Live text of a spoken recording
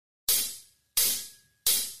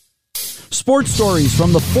sports stories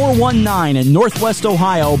from the 419 in Northwest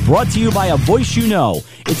Ohio, brought to you by a voice you know.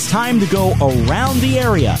 It's time to go around the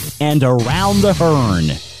area and around the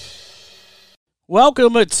Hearn.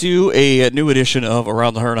 Welcome to a new edition of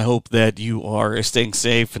Around the Hearn. I hope that you are staying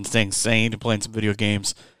safe and staying sane and playing some video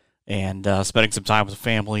games and spending some time with the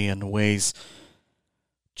family in ways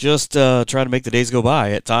just trying to make the days go by.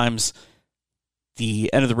 At times,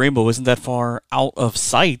 the end of the rainbow isn't that far out of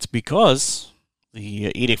sight because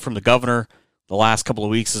the edict from the governor the last couple of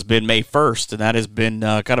weeks has been May 1st, and that has been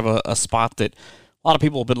kind of a spot that a lot of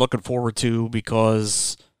people have been looking forward to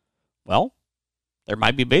because, well, there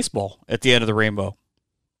might be baseball at the end of the rainbow.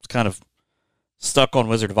 It's kind of stuck on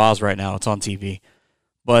Wizard of Oz right now. It's on TV.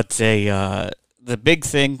 But the big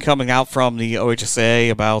thing coming out from the OHSA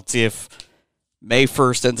about if May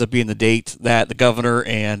 1st ends up being the date that the governor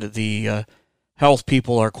and the health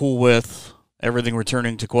people are cool with, everything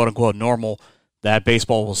returning to quote-unquote normal, that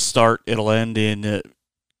baseball will start. It'll end in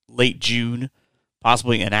late June,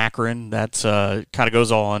 possibly in Akron. That kind of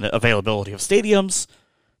goes on availability of stadiums,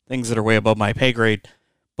 things that are way above my pay grade.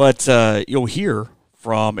 But you'll hear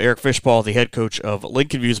from Eric Fishbaugh, the head coach of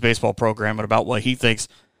Lincoln View's baseball program, and about what he thinks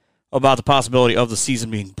about the possibility of the season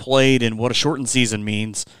being played and what a shortened season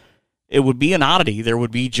means. It would be an oddity. There would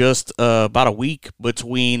be just about a week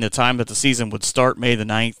between the time that the season would start, May the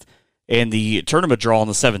 9th, and the tournament draw on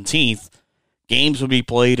the 17th. Games would be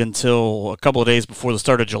played until a couple of days before the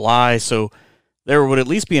start of July, so there would at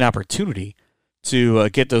least be an opportunity to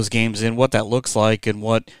get those games in. What that looks like and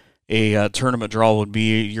what a tournament draw would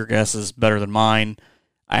be, your guess is better than mine.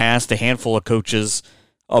 I asked a handful of coaches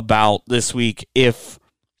about this week, if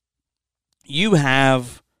you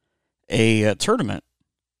have a tournament,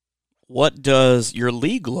 what does your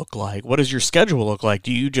league look like? What does your schedule look like?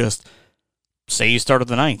 Do you just say you start on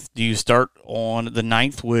the 9th? Do you start on the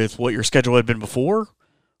 9th with what your schedule had been before?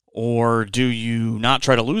 Or do you not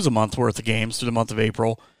try to lose a month worth of games through the month of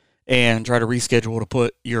April and try to reschedule to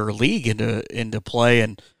put your league into play?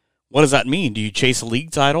 And what does that mean? Do you chase a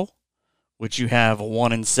league title, which you have a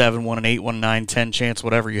 1-7, 1-8, 1-9, 10 chance,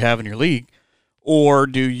 whatever you have in your league? Or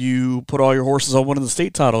do you put all your horses on winning the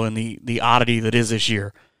state title in the oddity that is this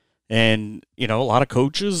year? And, you know, a lot of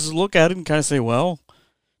coaches look at it and kind of say, well,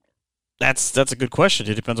 that's a good question.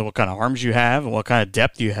 It depends on what kind of arms you have and what kind of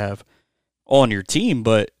depth you have on your team.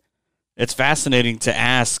 But it's fascinating to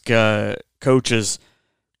ask coaches,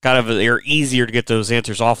 kind of, they're easier to get those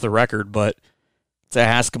answers off the record, but to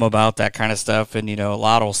ask them about that kind of stuff. And, you know, a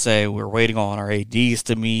lot will say we're waiting on our ADs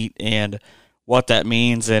to meet and what that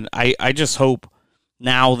means. And I just hope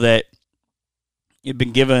now that you've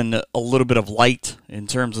been given a little bit of light in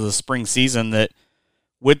terms of the spring season, that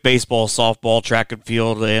with baseball, softball, track and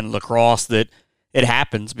field, and lacrosse, that it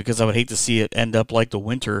happens, because I would hate to see it end up like the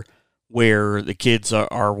winter where the kids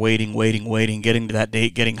are waiting, getting to that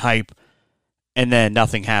date, getting hype, and then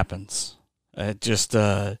nothing happens. I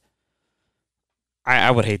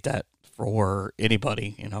would hate that for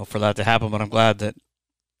anybody, you know, for that to happen, but I'm glad that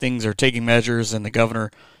things are taking measures and the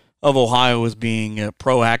governor of Ohio is being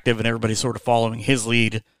proactive and everybody's sort of following his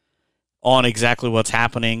lead on exactly what's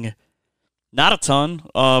happening. Not a ton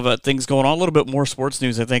of things going on. A little bit more sports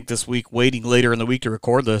news, I think, this week, waiting later in the week to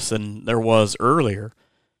record this than there was earlier.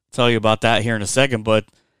 I'll tell you about that here in a second, but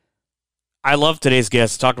I love today's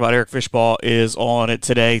guest. Talked about Eric Fishbaugh is on it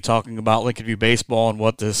today, talking about Lincoln View baseball and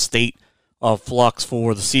what the state of flux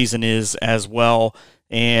for the season is as well.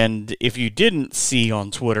 And if you didn't see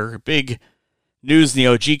on Twitter, big news in the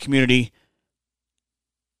OG community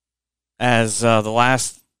as the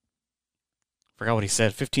last, I forgot what he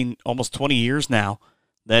said, 15, almost 20 years now,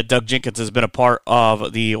 that Doug Jenkins has been a part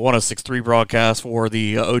of the 106.3 broadcast for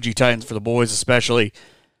the OG Titans, for the boys especially,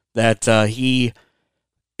 that he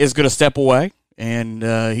is going to step away, and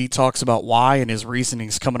he talks about why and his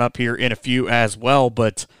reasonings coming up here in a few as well.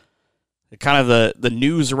 But kind of the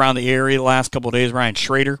news around the area the last couple of days, Ryan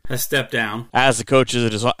Schrader has stepped down as the coach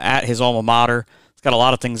at his alma mater. He's got a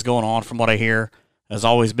lot of things going on from what I hear. Has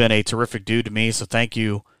always been a terrific dude to me, so thank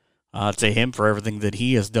you to him for everything that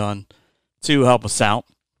he has done to help us out.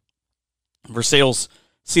 Versailles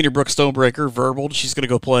senior Brooke Stonebreaker verbaled she's going to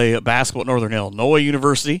go play basketball at Northern Illinois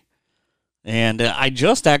University. And I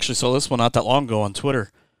just actually saw this one not that long ago on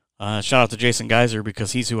Twitter. Shout out to Jason Geyser,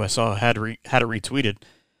 because he's who I saw had it retweeted.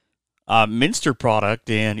 Minster product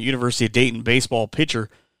and University of Dayton baseball pitcher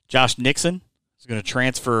Josh Nixon is going to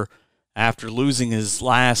transfer after losing his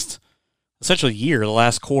last, essentially year, the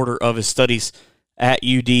last quarter of his studies at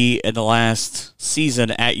UD and the last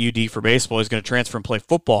season at UD for baseball. He's going to transfer and play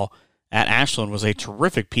football at Ashland. Was a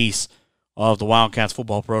terrific piece of the Wildcats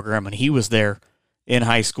football program, and he was there in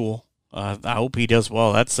high school. I hope he does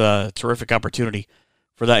well. That's a terrific opportunity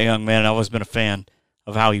for that young man. I've always been a fan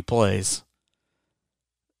of how he plays.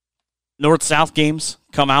 North-South games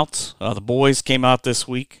come out. The boys came out this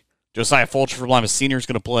week. Josiah Fulcher from Lima Senior is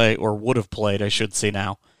going to play, or would have played, I should say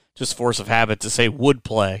now. Just force of habit to say would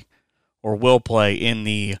play or will play in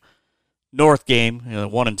the North game, the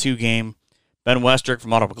 1 and 2 game. Ben Westrick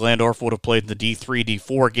from Ottawa Glandorf would have played in the D3,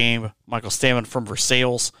 D4 game. Michael Stammen from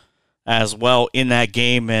Versailles as well in that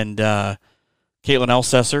game. And Caitlin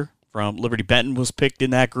Elsesser from Liberty Benton was picked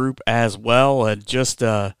in that group as well. And just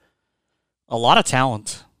a lot of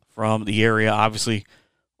talent from the area, obviously,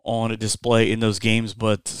 on a display in those games.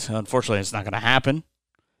 But unfortunately, it's not going to happen.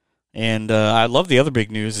 And I love the other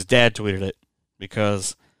big news. His dad tweeted it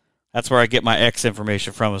because that's where I get my X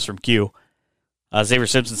information from, is from Q. Xavier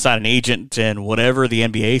Simpson signed an agent, and whatever the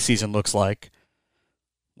NBA season looks like,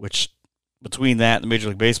 which between that and the Major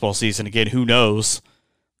League Baseball season, again, who knows,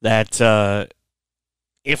 that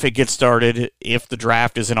if it gets started, if the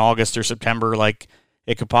draft is in August or September, like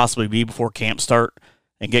it could possibly be before camp start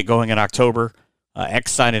and get going in October,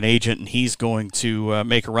 X signed an agent, and he's going to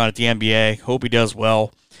make a run at the NBA. Hope he does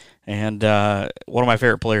well. And one of my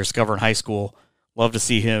favorite players to cover in high school. Love to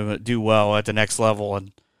see him do well at the next level.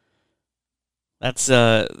 And that's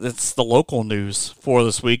the local news for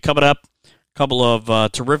this week. Coming up, a couple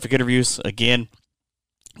of terrific interviews. Again,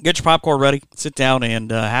 get your popcorn ready. Sit down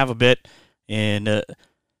and have a bit. And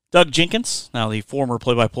Doug Jenkins, now the former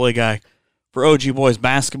play-by-play guy for OG Boys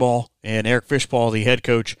basketball, and Eric Fishball, the head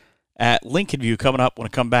coach at Lincoln View, coming up when I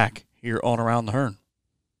come back here on Around the Hearn.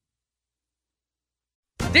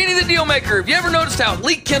 Danny the Dealmaker, have you ever noticed how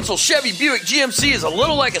Lee Kinsel Chevy Buick GMC is a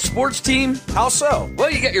little like a sports team? How so?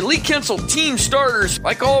 Well, you got your Lee Kinsel team starters,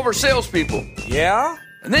 like all of our salespeople. Yeah?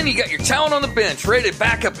 And then you got your talent on the bench, ready to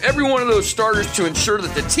back up every one of those starters to ensure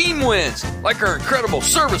that the team wins, like our incredible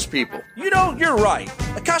service people. You know, you're right.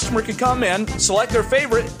 A customer can come in, select their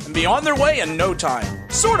favorite, and be on their way in no time.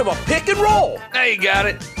 Sort of a pick and roll. Now you got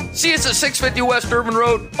it. See us at 650 West Urban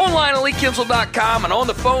Road, online at LeeKinsel.com, and on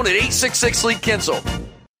the phone at 866-LEE-KINSEL.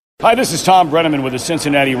 Hi, this is Tom Brenneman with the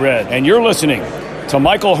Cincinnati Red, and you're listening to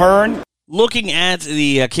Michael Hearn. Looking at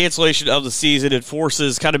the cancellation of the season, it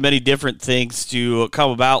forces kind of many different things to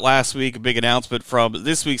come about last week. A big announcement from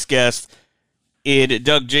this week's guest in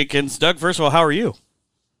Doug Jenkins. Doug, first of all, how are you?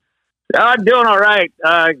 I'm doing all right.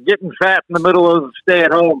 Getting fat in the middle of stay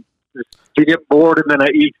at home. You get bored and then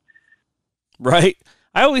I eat. Right.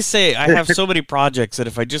 I always say I have so many projects that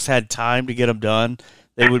if I just had time to get them done,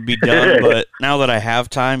 they would be done. But now that I have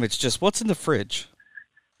time, it's just what's in the fridge.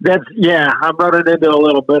 I'm running into a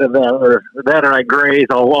little bit of that, or I graze.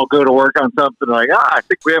 I'll go to work on something like, I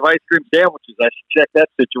think we have ice cream sandwiches. I should check that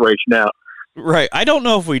situation out. Right. I don't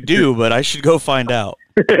know if we do, but I should go find out.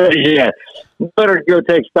 Yeah. Better go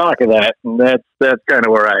take stock of that. And that's kind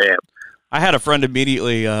of where I am. I had a friend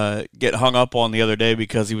immediately get hung up on the other day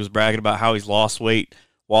because he was bragging about how he's lost weight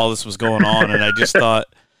while this was going on. And I just thought,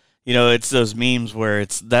 it's those memes where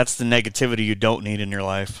that's the negativity you don't need in your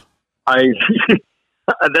life. You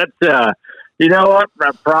know what?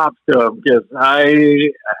 Props to him, because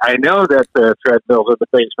I know that the treadmill's in the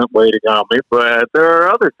basement waiting on me, but there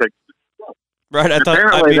are other things. Right,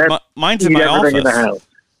 mine's in my office. In the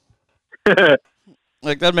house.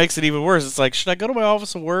 Like, that makes it even worse. It's like, should I go to my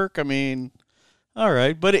office and work? I mean, all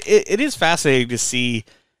right. But it is fascinating to see,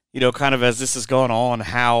 kind of as this is going on,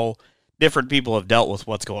 how different people have dealt with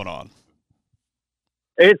what's going on.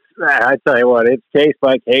 I tell you what, it's case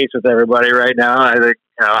by case with everybody right now. I think,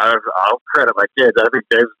 I'll credit my kids. I think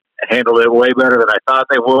they've handled it way better than I thought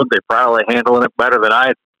they would. They're probably handling it better than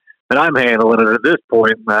I'm handling it at this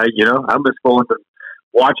point. I'm just going to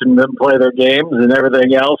watching them play their games and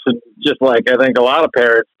everything else, and just like I think a lot of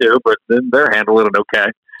parents do, but then they're handling it okay.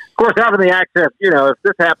 Of course, having the access, if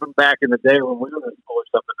this happened back in the day when we were in school or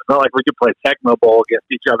something, it's not like we could play Tecmo Bowl against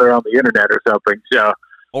each other on the internet or something. So,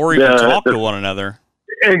 or even talk to one another.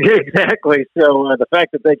 Exactly. So the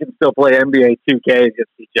fact that they can still play NBA 2K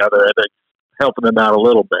against each other, I think, helping them out a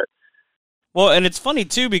little bit. Well, and it's funny,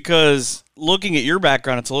 too, because looking at your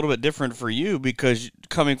background, it's a little bit different for you, because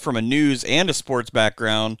coming from a news and a sports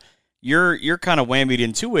background, you're kind of whammied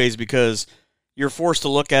in two ways, because you're forced to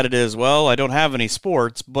look at it as, well, I don't have any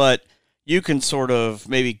sports, but you can sort of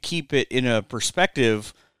maybe keep it in a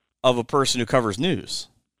perspective of a person who covers news.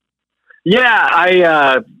 Yeah,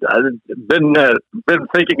 I've been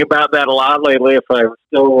thinking about that a lot lately. If I was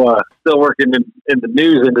still working in the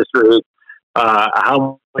news industry,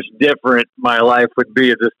 how much different my life would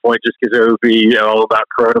be at this point, just because it would be all about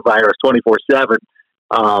coronavirus 24/7.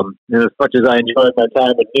 As much as I enjoyed my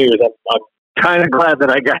time in news, I'm kind of glad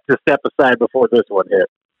that I got to step aside before this one hit.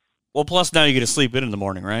 Well, plus now you get to sleep in the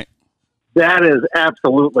morning, right? That is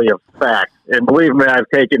absolutely a fact. And believe me, I've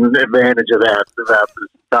taken advantage of that throughout this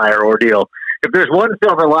entire ordeal. If there's one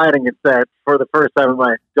silver lining, it's that for the first time in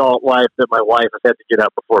my adult life that my wife has had to get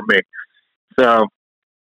up before me. So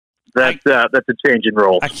that's a change in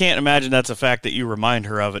role. I can't imagine that's a fact that you remind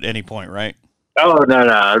her of at any point, right? Oh, no.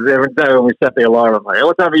 Every time when we set the alarm, I'm like, hey,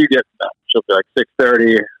 what time are you getting up? She'll be like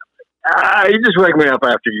 6:30. You just wake me up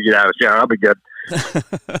after you get out of the shower. I'll be good.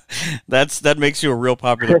 That makes you a real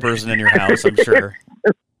popular person in your house, I'm sure.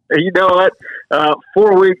 You know what?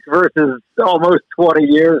 4 weeks versus almost 20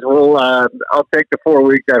 years. I'll take the 4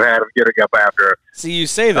 weeks I've had of getting up after her. See, you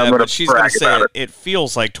say that, but she's going to say it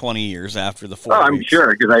feels like 20 years after the 4 weeks. I'm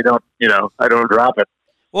sure, because I don't drop it.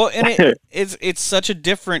 Well, and it's such a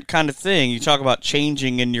different kind of thing. You talk about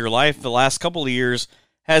changing in your life. The last couple of years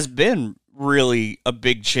has been really a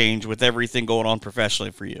big change with everything going on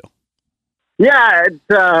professionally for you. Yeah,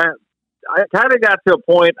 I kind of got to a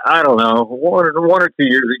point, I don't know, one or 2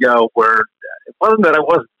 years ago where it wasn't that I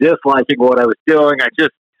wasn't disliking what I was doing. I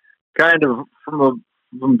just kind of, from a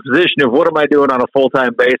position of what am I doing on a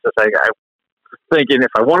full-time basis, I was thinking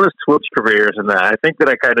if I want to switch careers and that, I think that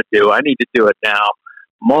I kind of do. I need to do it now.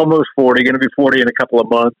 I'm almost 40, going to be 40 in a couple of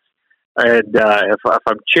months. And if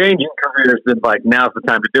I'm changing careers, then like now's the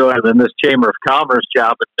time to do it. And then this Chamber of Commerce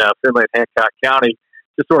job in Findlay and Hancock County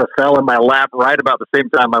just sort of fell in my lap right about the same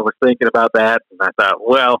time I was thinking about that. And I thought,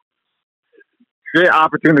 well,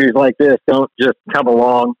 opportunities like this don't just come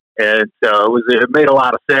along. And so it made a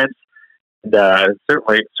lot of sense. And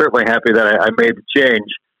certainly happy that I made the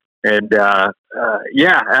change. And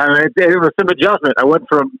yeah, I mean, it was some adjustment. I went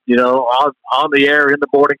from on the air in the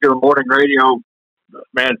morning to the morning radio,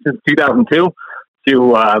 man, since 2002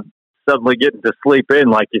 to suddenly getting to sleep in,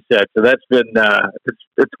 like you said. So that's been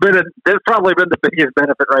that's probably been the biggest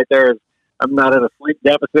benefit right there. Is I'm not in a sleep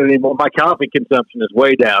deficit anymore. My coffee consumption is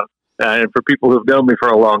way down, and for people who've known me for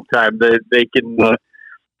a long time, they can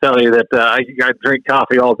tell you that I drink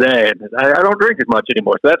coffee all day, and I don't drink as much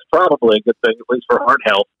anymore. So that's probably a good thing, at least for heart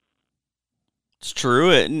health. It's true,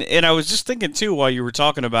 and I was just thinking too while you were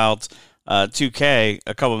talking about 2K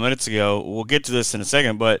a couple of minutes ago. We'll get to this in a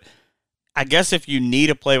second, but I guess if you need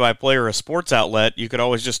a play-by-play or a sports outlet, you could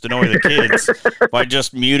always just annoy the kids by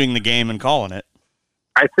just muting the game and calling it.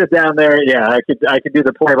 I sit down there, yeah. I could do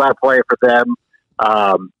the play-by-play for them.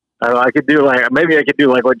 I could do maybe I could do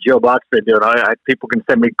like what Joe Buck's been doing. People can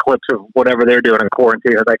send me clips of whatever they're doing in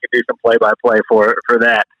quarantine, and I could do some play-by-play for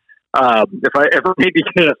that. If I ever need to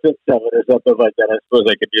get a fix of it or something like that, I suppose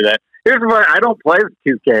I could do that. Here's why I don't play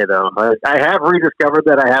 2K though. I have rediscovered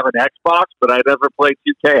that I have an Xbox, but I never play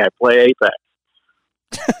 2K. I play Apex.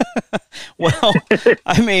 Well,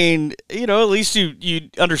 I mean, at least you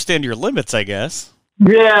understand your limits, I guess.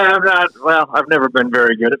 Yeah, I've never been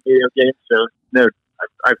very good at video games, so no,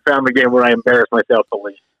 I found the game where I embarrass myself the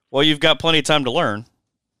least. Well, you've got plenty of time to learn.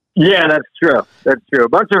 Yeah, that's true. That's true. A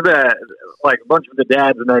bunch of the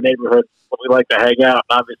dads in our neighborhood, we like to hang out.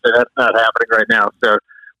 And obviously, that's not happening right now. So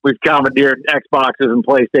we've commandeered Xboxes and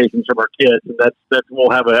PlayStations from our kids, and that's we'll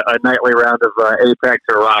have a nightly round of Apex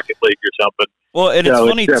or Rocket League or something. Well, and it's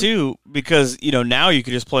funny too because now you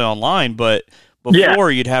could just play online, but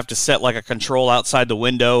before you'd have to set like a control outside the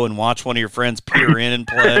window and watch one of your friends peer in and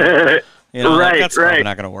play. That's probably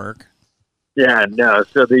not going to work. Yeah, no.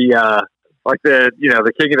 So the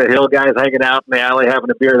King of the Hill guys hanging out in the alley having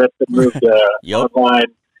a beer, that's been moved online,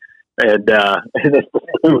 and it's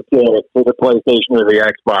moved to the PlayStation or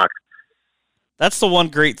the Xbox. That's the one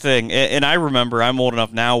great thing, and I remember I'm old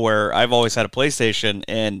enough now where I've always had a PlayStation,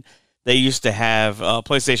 and they used to have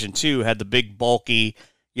PlayStation 2 had the big bulky.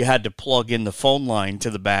 You had to plug in the phone line to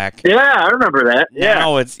the back. Yeah, I remember that.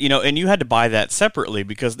 Now it's and you had to buy that separately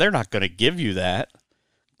because they're not going to give you that.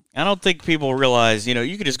 I don't think people realize,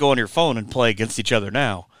 you could just go on your phone and play against each other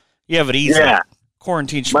now. You have it easy. Yeah.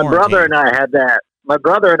 Quarantine. My brother and I had that. My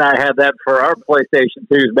brother and I had that for our PlayStation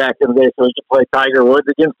 2s back in the day, so we could play Tiger Woods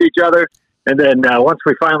against each other. And then once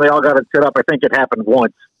we finally all got it set up, I think it happened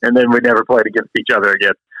once, and then we never played against each other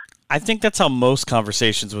again. I think that's how most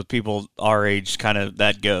conversations with people our age kind of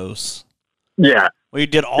that goes. Yeah. Well, you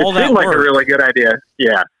did all that seemed work. Like a really good idea.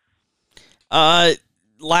 Yeah.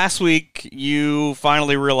 Last week, you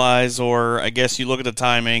finally realize, or I guess you look at the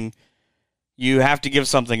timing, you have to give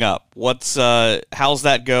something up. How's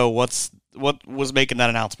that go? What was making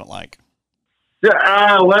that announcement like? Well,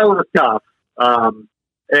 it was tough.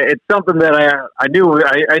 It's something that I knew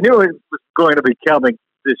it was going to be coming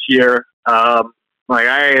this year. I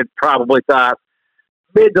had probably thought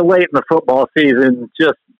mid to late in the football season,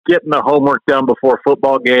 just getting the homework done before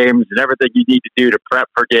football games and everything you need to do to prep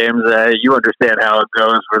for games. You understand how it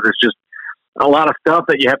goes, where there's just a lot of stuff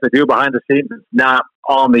that you have to do behind the scenes that's not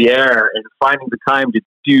on the air, and finding the time to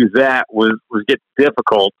do that was getting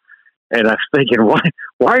difficult. And I was thinking,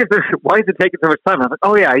 why is it taking so much time? I was like,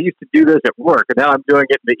 oh yeah, I used to do this at work, and now I'm doing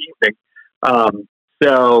it in the evening.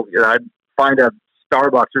 So I'd find a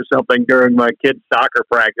Starbucks or something during my kids' soccer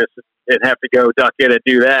practice and have to go duck in and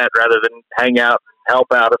do that rather than hang out and help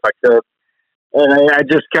out if I could. And I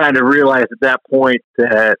just kind of realized at that point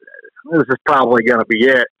that this is probably going to be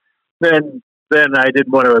it. Then I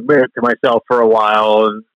didn't want to admit it to myself for a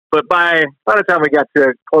while. But by the time we got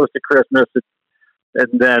to close to Christmas, and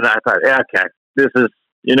then I thought, yeah, okay, this is,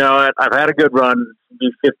 I've had a good run.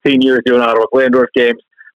 15 years doing Ottawa Glandorf games.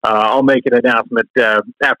 I'll make an announcement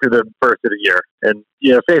after the first of the year, and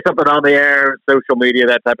say something on the air, social media,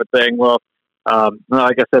 that type of thing. Well,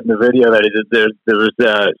 like I said in the video that I did, there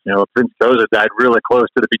was Prince Koza died really close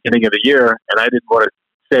to the beginning of the year, and I didn't want to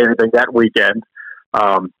say anything that weekend.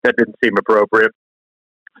 That didn't seem appropriate.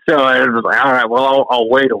 So I was like, all right, well, I'll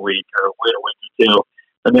wait a week or two.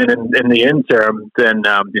 And then in the interim, then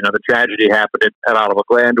the tragedy happened at Ottawa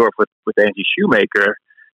Glandorf with Angie Shoemaker,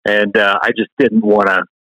 and I just didn't want to.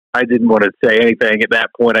 I didn't want to say anything at that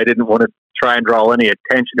point. I didn't want to try and draw any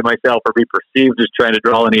attention to myself or be perceived as trying to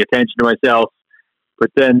draw any attention to myself. But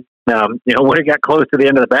then, when it got close to the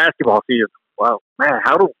end of the basketball season, wow, man,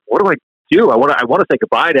 what do I do? I want to say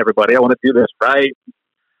goodbye to everybody. I want to do this right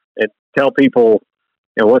and tell people,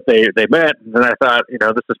 what they meant. And then I thought,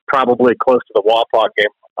 this is probably close to the Wapak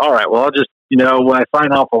game. All right, well, I'll just, when I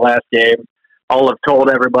sign off the last game, I'll have told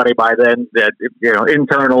everybody by then that,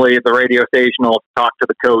 internally at the radio station, I'll talk to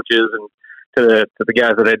the coaches and to the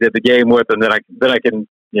guys that I did the game with, and then I can,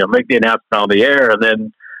 make the announcement on the air. And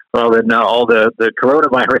then, all the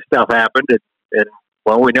coronavirus stuff happened, and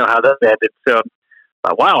we know how that ended. So,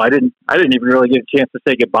 wow, I didn't even really get a chance to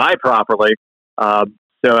say goodbye properly.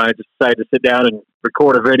 So I just decided to sit down and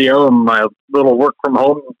record a video in my little work from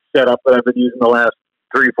home setup that I've been using the last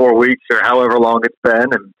 3-4 weeks or however long it's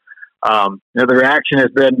been. And, the reaction has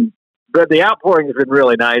been, but the outpouring has been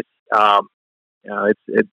really nice.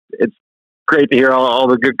 It's great to hear all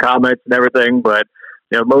the good comments and everything, but,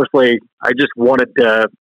 mostly I just wanted to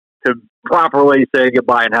properly say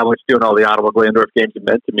goodbye and how much doing all the Ottawa Glandorf games have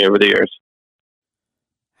meant to me over the years.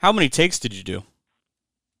 How many takes did you do?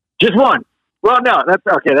 Just one. Well, no, that's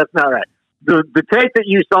okay. That's not right. The take that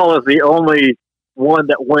you saw is the only one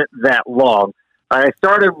that went that long. I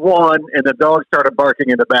started one, and the dog started barking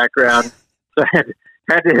in the background, so I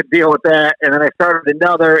had to deal with that. And then I started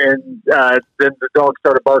another, and then the dog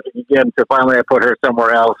started barking again. So finally, I put her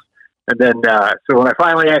somewhere else. And then, so when I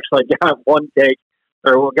finally actually got one take,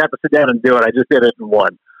 or got to sit down and do it, I just did it in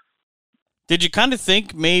one. Did you kind of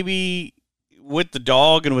think maybe with the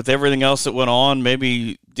dog and with everything else that went on,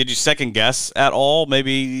 maybe did you second guess at all?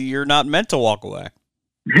 Maybe you're not meant to walk away.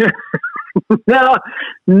 No,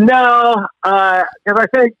 because I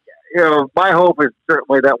think, my hope is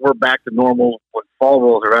certainly that we're back to normal when fall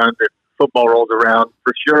rolls around and football rolls around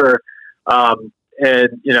for sure. And,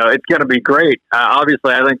 it's going to be great.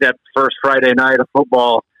 Obviously, I think that first Friday night of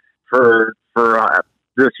football for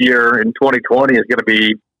this year in 2020 is going to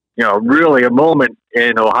be, really a moment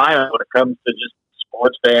in Ohio when it comes to just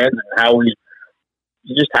sports fans and how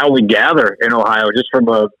we gather in Ohio, just from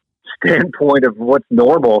a standpoint of what's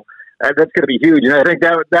normal. That's going to be huge. And I think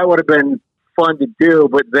that would have been fun to do,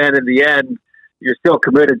 but then in the end, you're still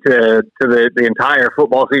committed to the entire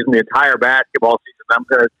football season, the entire basketball season. I'm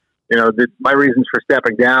going to, my reasons for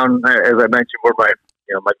stepping down, as I mentioned, were my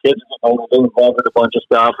kids are involved in a bunch of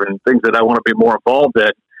stuff and things that I want to be more involved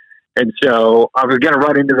in. And so I was going to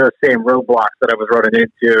run into those same roadblocks that I was running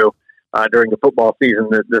into during the football season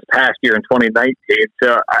this past year in 2019.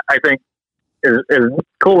 So I think as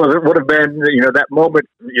cool as it would have been, that moment,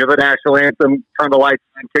 the national anthem, turn the lights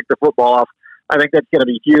and kick the football off, I think that's going to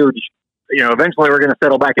be huge. Eventually we're going to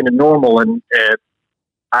settle back into normal, and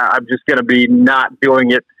I'm just going to be not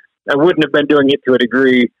doing it. I wouldn't have been doing it to a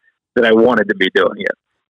degree that I wanted to be doing it.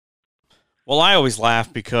 Well, I always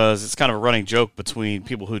laugh because it's kind of a running joke between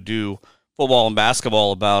people who do football and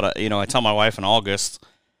basketball about, I tell my wife in August,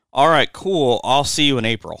 all right, cool, I'll see you in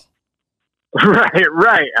April.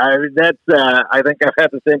 Right. I mean, that's, I think I've had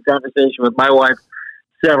the same conversation with my wife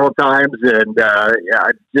several times, and,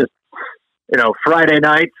 Friday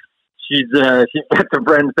nights, she's got some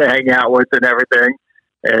friends to hang out with and everything.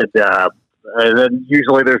 And then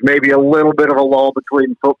usually there's maybe a little bit of a lull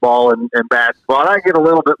between football and basketball. And I get a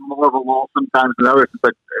little bit more of a lull sometimes than others,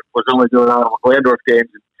 but I was only doing Ottawa Glandorf games.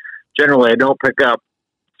 Generally, I don't pick up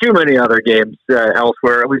too many other games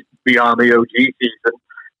elsewhere, at least beyond the OG season.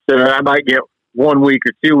 So I might get 1 week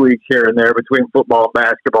or 2 weeks here and there between football and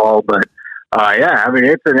basketball. But yeah, I mean,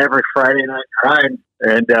 it's an every Friday night grind,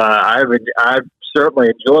 and I've certainly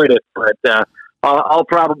enjoyed it. But I'll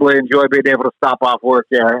probably enjoy being able to stop off work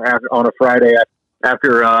on a Friday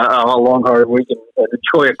after a long, hard week and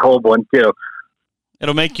enjoy a cold one too.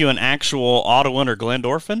 It'll make you an actual Ottawan or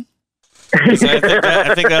Glendorfan?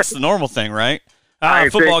 I think that's the normal thing, right?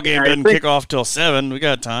 Football game doesn't kick off till 7. We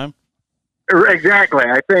got time. Exactly.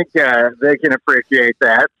 I think they can appreciate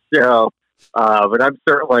that. So, but I'm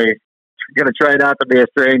certainly going to try not to be a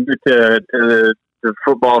stranger to the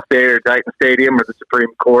football stadium or Titan Stadium or the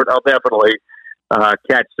Supreme Court. I'll definitely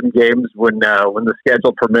catch some games when the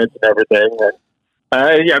schedule permits and everything.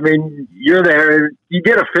 And, I mean, you're there. You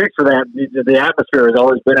get a fix for that. The atmosphere has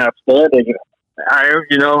always been outstanding. I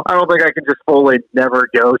don't think I can just fully never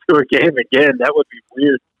go to a game again. That would be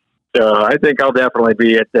weird. So I think I'll definitely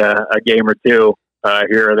be at a game or two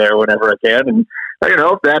here or there whenever I can. And,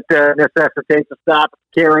 if that necessitates a stop at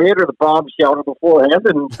the Carrier or the bomb shelter beforehand,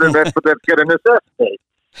 then that's what that's going to necessitate.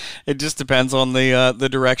 It just depends on the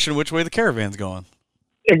direction, which way the caravan's going.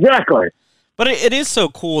 Exactly. But it is so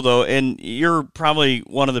cool, though, and you're probably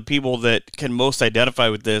one of the people that can most identify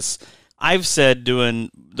with this. I've said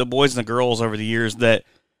doing the boys and the girls over the years that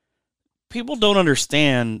people don't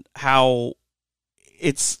understand how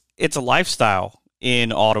it's a lifestyle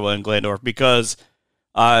in Ottawa and Glandorf because,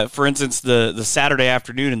 for instance, the Saturday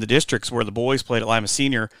afternoon in the districts where the boys played at Lima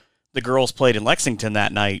Senior, the girls played in Lexington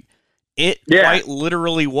that night. It quite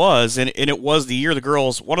literally was, and it was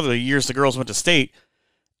one of the years the girls went to state.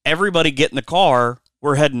 Everybody get in the car,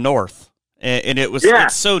 we're heading north. And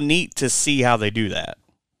it's so neat to see how they do that.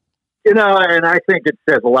 And I think it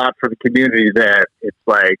says a lot for the community that it's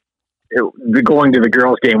like going to the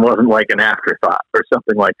girls' game wasn't like an afterthought or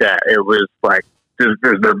something like that. It was like,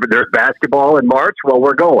 there's basketball in March, well,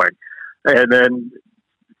 we're going. And then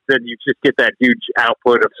you just get that huge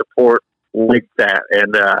output of support like that.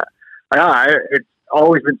 And it's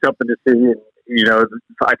always been something to see. And,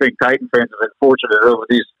 I think Titan fans have been fortunate over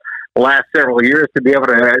these last several years to be able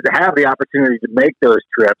to have the opportunity to make those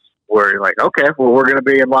trips where you're like, okay, well, we're going to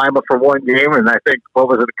be in Lima for one game. And I think, what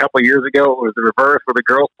was it, a couple of years ago, it was the reverse where the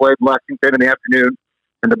girls played in Lexington in the afternoon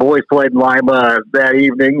and the boys played in Lima that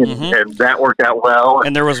evening, and that worked out well.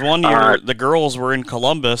 And there was one year the girls were in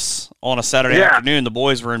Columbus on a Saturday afternoon, the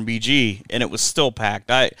boys were in BG, and it was still packed.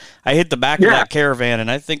 I hit the back of that caravan, and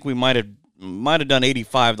I think we might have done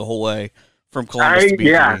 85 the whole way from Columbus to BG.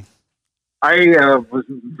 Yeah. I was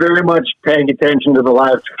very much paying attention to the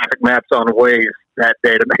live traffic maps on Waze that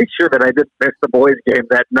day to make sure that I didn't miss the boys' game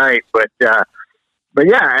that night. But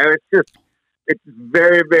yeah, it's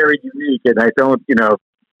very, very unique, and I don't,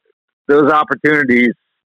 those opportunities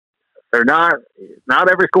are not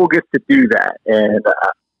every school gets to do that, and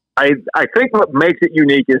I think what makes it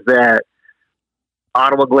unique is that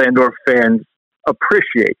Ottawa Glandorf fans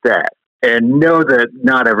appreciate that. And know that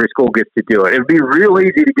not every school gets to do it. It would be real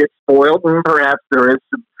easy to get spoiled, and perhaps there is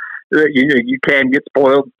some, you can get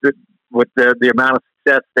spoiled with the amount of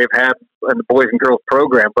success they've had in the boys and girls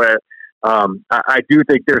program. But I do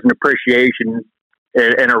think there's an appreciation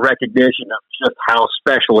and a recognition of just how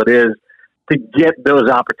special it is to get those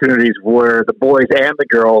opportunities where the boys and the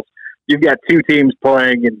girls, you've got two teams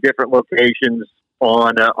playing in different locations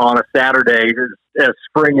on a Saturday as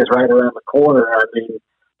spring is right around the corner. I mean,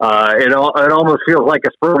 it almost feels like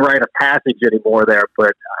a spring rite of passage anymore there,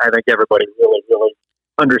 but I think everybody really, really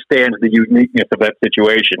understands the uniqueness of that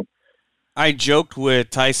situation. I joked with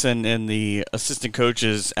Tyson and the assistant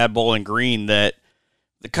coaches at Bowling Green that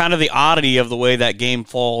the oddity of the way that game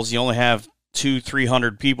falls, you only have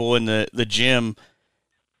 200-300 people in the gym.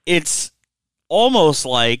 It's almost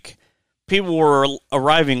like people were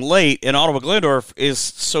arriving late, and Ottawa Glandorf is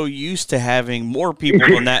so used to having more people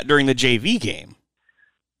than that during the JV game.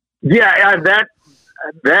 Yeah, that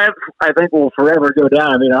I think will forever go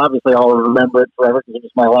down. I mean, obviously I'll remember it forever because it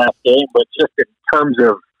was my last game, but just in terms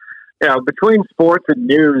of, between sports and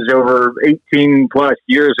news over 18 plus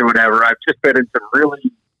years or whatever, I've just been in some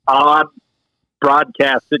really odd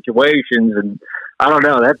broadcast situations, and I don't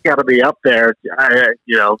know, that's got to be up there.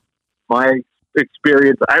 My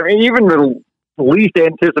experience, I mean, even the least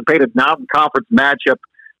anticipated non-conference matchup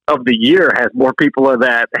of the year has more people of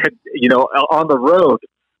that, on the road.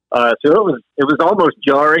 So it was almost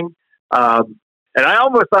jarring. And I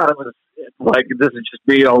almost thought it was like, this is just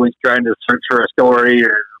me always trying to search for a story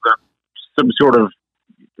or some sort of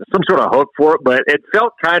hook for it. But it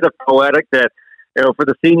felt kind of poetic that, for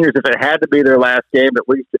the seniors, if it had to be their last game, at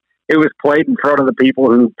least it was played in front of the people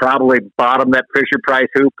who probably bought them that Fisher-Price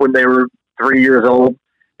hoop when they were 3 years old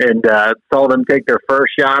and saw them take their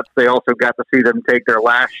first shots. They also got to see them take their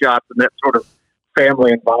last shots in that sort of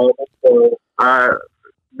family environment. So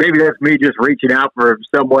maybe that's me just reaching out for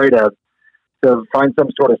some way to find some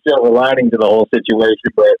sort of silver lining to the whole situation.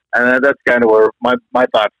 But that's kind of where my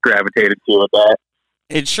thoughts gravitated to with that.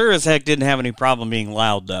 It sure as heck didn't have any problem being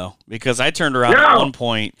loud, though, because I turned around at one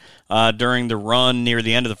point during the run near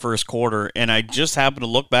the end of the first quarter, and I just happened to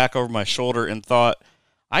look back over my shoulder and thought,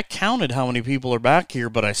 I counted how many people are back here,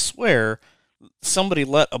 but I swear somebody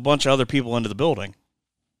let a bunch of other people into the building.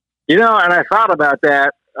 And I thought about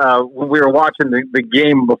that when we were watching the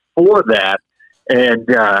game before that, and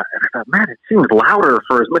I thought, man, it seems louder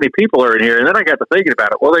for as many people are in here. And then I got to thinking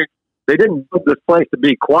about it. Well, they didn't put this place to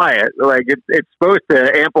be quiet. Like it's supposed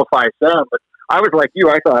to amplify sound. But I was like you.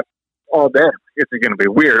 I thought, oh, this is going to be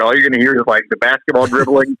weird. All you're going to hear is like the basketball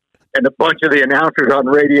dribbling and a bunch of the announcers on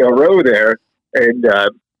Radio Row there. And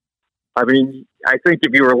I mean, I think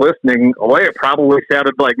if you were listening away, it probably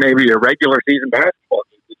sounded like maybe a regular season basketball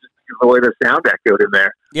game. Just the way the sound echoed in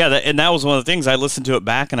there. Yeah, and that was one of the things. I listened to it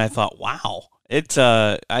back and I thought, wow.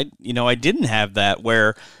 I didn't have that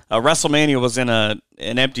where WrestleMania was in an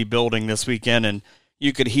empty building this weekend, and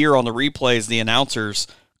you could hear on the replays the announcers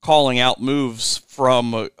calling out moves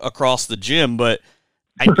from across the gym, but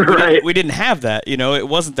we didn't have that. It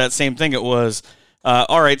wasn't that same thing. It was,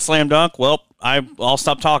 all right, slam dunk. Well, I'll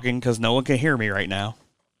stop talking because no one can hear me right now.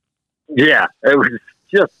 Yeah, it was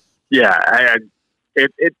just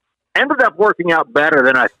it ended up working out better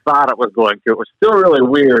than I thought it was going to. It was still really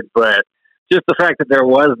weird, but just the fact that there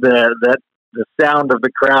was the sound of the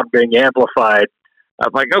crowd being amplified,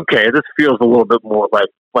 I'm like, okay, this feels a little bit more like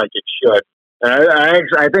it should. And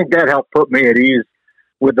I think that helped put me at ease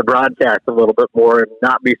with the broadcast a little bit more and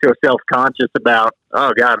not be so self-conscious about,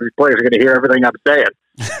 oh, God, these players are going to hear everything I'm saying.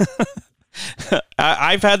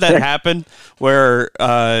 I've had that happen where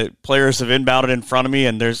players have inbounded in front of me,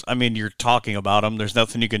 and you're talking about them. There's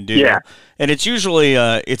nothing you can do. Yeah. And it's usually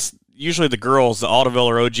the girls, the Audubon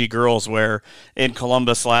or OG girls, where in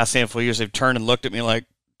Columbus the last handful of years they've turned and looked at me like,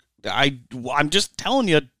 I'm just telling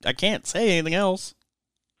you, I can't say anything else.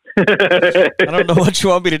 I don't know what you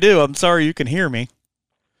want me to do. I'm sorry, you can hear me.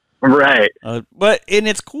 Right. And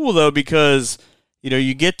it's cool though because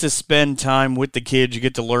you get to spend time with the kids, you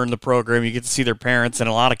get to learn the program, you get to see their parents. In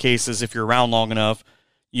a lot of cases, if you're around long enough,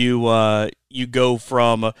 you go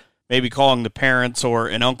from maybe calling the parents or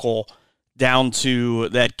an uncle down to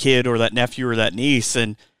that kid or that nephew or that niece,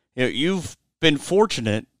 and you've been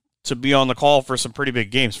fortunate to be on the call for some pretty big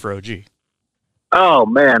games for OG. Oh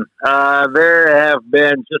man, there have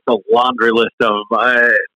been just a laundry list of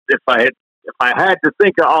them. If I had to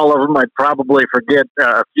think of all of them, I'd probably forget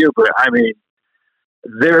a few. But I mean,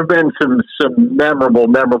 there have been some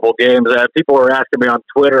memorable games. People were asking me on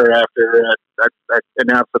Twitter after I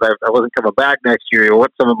announced that I wasn't coming back next year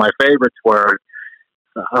what some of my favorites were.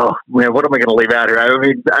 Oh man, what am I going to leave out here? I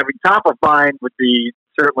mean, top of mind would be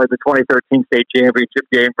certainly the 2013 state championship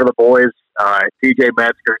game for the boys. TJ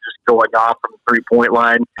Metzger just going off from the 3-point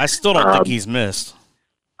line. I still don't think he's missed.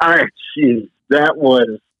 That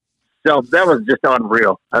was just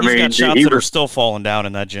unreal. He's got shots that are still falling down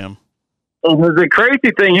in that gym. The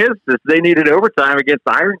crazy thing is that they needed overtime against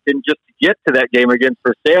Ironton just to get to that game against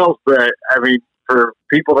Versailles. But I mean, for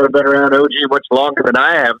people that have been around OG much longer than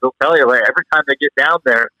I have, they'll tell you like every time they get down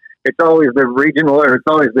there, it's always the regional or it's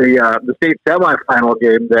always the state semifinal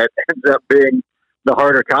game that ends up being the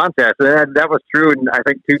harder contest. And that was true in, I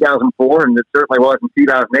think, 2004, and it certainly was in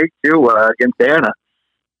 2008, too, against Anna.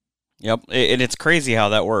 Yep, and it's crazy how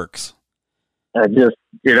that works.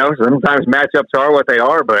 Sometimes matchups are what they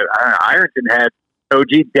are, but Ironton had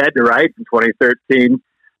OG dead to rights in 2013.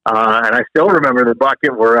 And I still remember the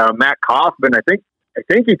bucket where Matt Kaufman, I think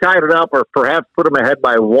he tied it up or perhaps put him ahead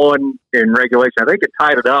by one in regulation. I think it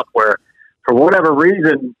tied it up where, for whatever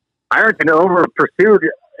reason, Ironton over pursued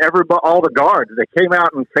all the guards. They came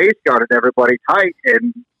out and face guarded everybody tight,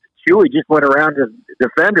 and Chewy just went around his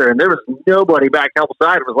defender, and there was nobody back help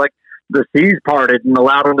side. It was like the seas parted and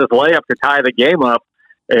allowed him this layup to tie the game up,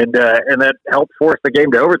 and that helped force the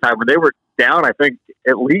game to overtime. When they were down, I think,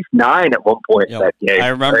 at least 9 at one point in that game. I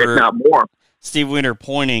remember, if not more. Steve Weiner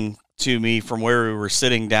pointing to me from where we were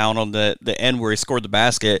sitting down on the end where he scored the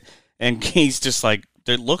basket, and he's just like,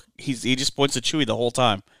 look, he just points at Chewy the whole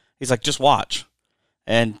time. He's like, just watch.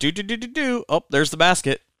 And oh, there's the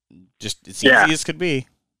basket. Just as easy as could be.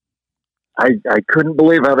 I couldn't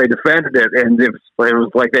believe how they defended it, and it was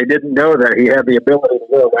like they didn't know that he had the ability to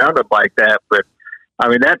go around it like that. But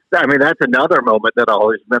that's another moment that I'll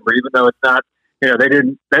always remember, even though it's not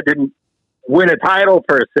That didn't win a title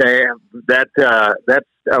per se. That's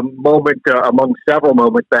a moment among several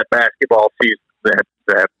moments that basketball season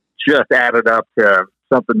that just added up to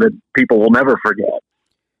something that people will never forget.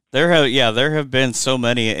 There have been so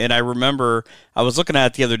many, and I remember I was looking at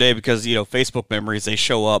it the other day because Facebook memories, they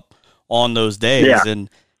show up on those days, and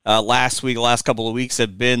last couple of weeks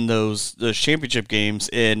have been those championship games,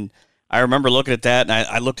 and I remember looking at that, and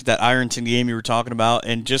I looked at that Ironton game you were talking about,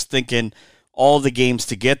 and just thinking all the games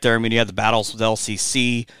to get there. I mean, you had the battles with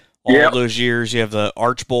LCC all those years. You have the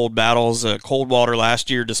Archbold battles, Coldwater last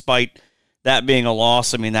year, despite that being a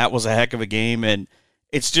loss. I mean, that was a heck of a game, and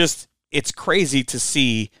it's crazy to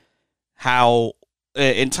see how,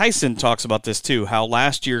 and Tyson talks about this too, how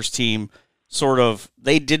last year's team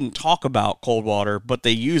they didn't talk about Coldwater, but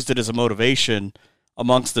they used it as a motivation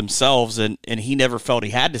amongst themselves, and he never felt he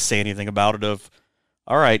had to say anything about it of,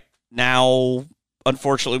 all right, now,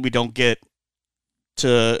 unfortunately, we don't get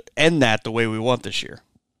to end that the way we want this year.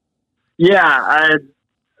 Yeah,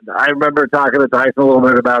 I remember talking to Tyson a little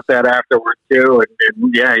bit about that afterward too, and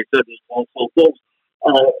he said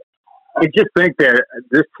I just think that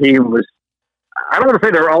this team was, I don't want to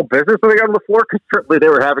say they were all business when they got on the floor, because certainly they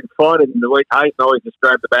were having fun, and the way Tyson always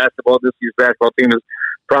described this year's basketball team is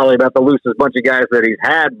probably about the loosest bunch of guys that he's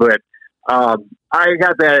had, but I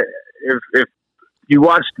got that if you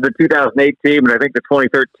watched the 2008 team, and I think the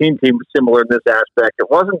 2013 team was similar in this aspect, it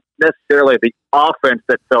wasn't necessarily the offense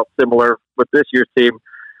that felt similar with this year's team,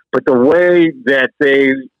 but the way that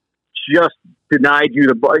they just denied you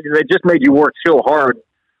the ball, they just made you work so hard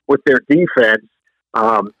with their defense.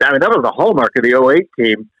 I mean, that was the hallmark of the 08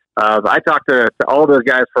 team. I talked to all those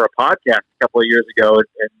guys for a podcast a couple of years ago,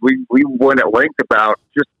 and we went at length about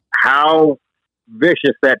just how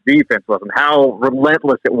vicious that defense was and how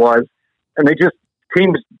relentless it was. And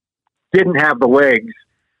teams didn't have the legs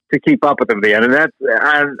to keep up with them at the end. And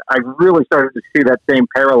I really started to see that same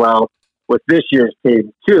parallel with this year's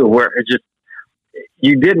team too, where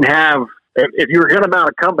you didn't have, if you were going to mount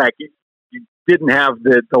a comeback, you didn't have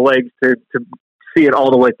the legs to see it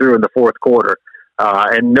all the way through in the fourth quarter.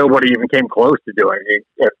 And nobody even came close to doing it,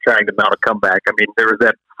 trying to mount a comeback. I mean, there was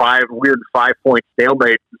that 5-point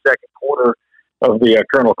stalemate in the second quarter of the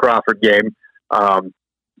Colonel Crawford game.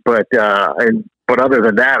 But other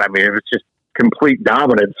than that, I mean, it was just complete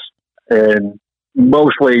dominance, and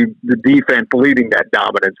mostly the defense leading that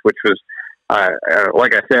dominance, which was,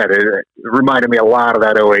 like I said, it reminded me a lot of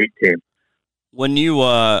that 08 team. When you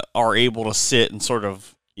are able to sit and sort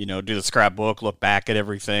of, do the scrapbook, look back at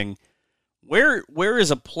everything, where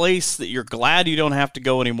is a place that you're glad you don't have to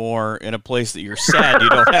go anymore and a place that you're sad you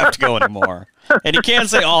don't have to go anymore? And you can't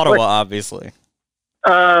say Ottawa, obviously.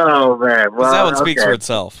 Oh, man. Well, that one speaks for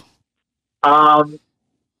itself. I'm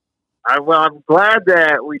glad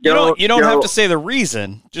that we don't. You don't have to say the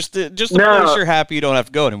reason. Just a place you're happy you don't have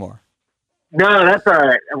to go anymore. No, that's all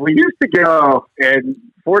right. We used to go, and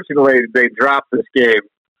fortunately, they dropped this game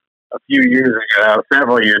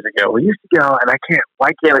several years ago. We used to go, and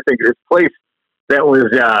why can't I think of this place that was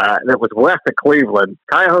west of Cleveland,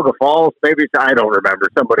 Cuyahoga Falls? Maybe I don't remember.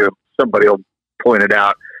 Somebody will point it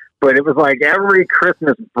out. But it was like every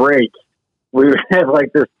Christmas break, we would have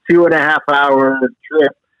like this 2.5-hour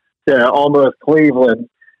trip to almost Cleveland,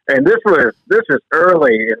 and this was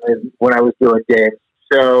early when I was doing games,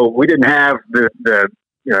 so we didn't have the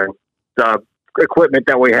equipment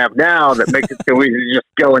that we have now that makes it so we could just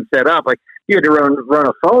go and set up. Like, you had to run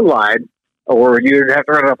a phone line, or you'd have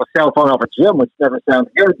to run up a cell phone off a gym, which never sounds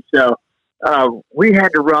good. So we had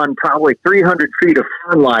to run probably 300 feet of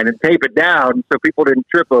phone line and tape it down so people didn't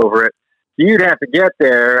trip over it. You'd have to get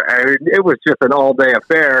there. I mean, it was just an all-day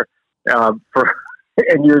affair. I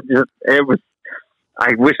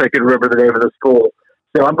wish I could remember the name of the school.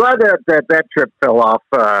 So I'm glad that trip fell off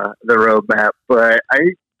the roadmap. But I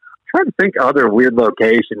try to think other weird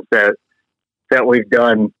locations that we've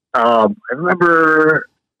done. I remember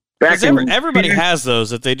back everybody has those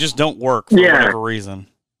that they just don't work for whatever reason.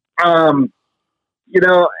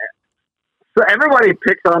 So everybody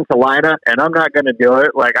picks on Salina, and I'm not going to do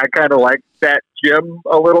it. Like, I kind of like that gym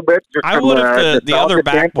a little bit. I would if the other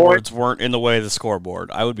backboards weren't in the way of the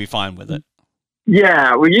scoreboard. I would be fine with it.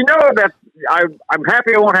 Yeah, well, that's I'm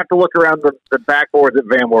happy I won't have to look around the backboards at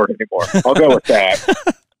Van Wert anymore. I'll go with that.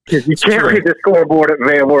 Because you can't read the scoreboard at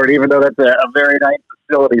Van Wert, even though that's a very nice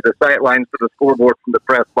facility. The sight lines for the scoreboard from the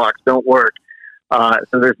press box don't work.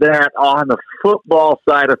 So there's that. On the football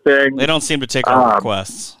side of things, they don't seem to take our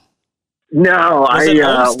requests. No, Was it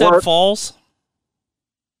Olmsted Falls?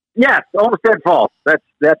 Yes, Olmsted Falls.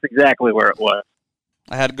 That's exactly where it was.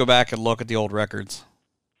 I had to go back and look at the old records.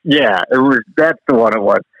 Yeah, that's the one it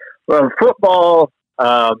was. Well, football,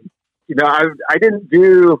 I didn't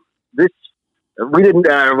do this. We didn't.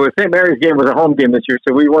 St. Mary's game was a home game this year,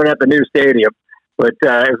 so we weren't at the new stadium. But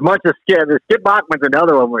as much as Skip Bachman's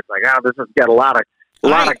another one, was like, this has got a lot of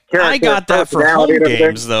character. I got that for home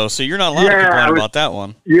games, though, so you're not allowed to complain about that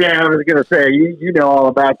one. Yeah, I was going to say, you know all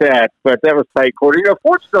about that, but that was tight quarter.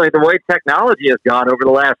 Fortunately, the way technology has gone over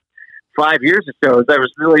the last 5 years or so, is I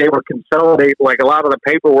was really able to consolidate like a lot of the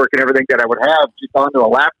paperwork and everything that I would have just onto a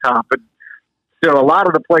laptop. And so a lot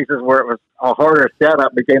of the places where it was a harder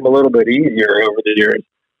setup became a little bit easier over the years.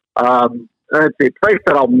 Let's see, place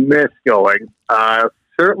that I'll miss going.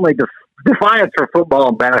 Certainly Defiance for football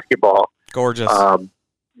and basketball. Gorgeous.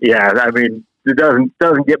 It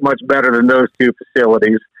doesn't get much better than those two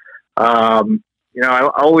facilities. I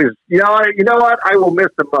always, you know what I will miss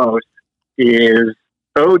the most is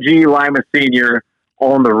OG Lima Senior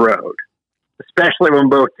on the road, especially when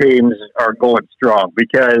both teams are going strong,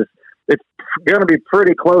 because it's going to be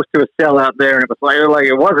pretty close to a sellout there. And it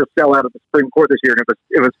was a sellout at the Supreme Court this year, and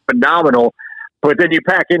it was phenomenal. But then you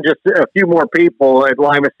pack in just a few more people at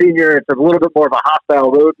Lima Senior. It's a little bit more of a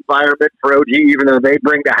hostile road environment for OG, even though they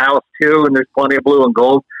bring the house too, and there's plenty of blue and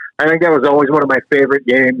gold. I think that was always one of my favorite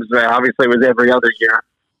games. Obviously, it was every other year.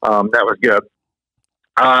 That was good.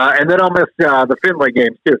 And then I'll miss the Findlay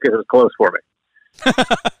games too, because it was close for me.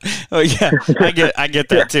 Oh yeah, I get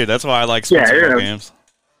that too. That's why I like Spencerville games.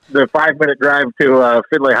 The 5-minute drive to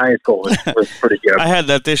Findlay High School was pretty good. I had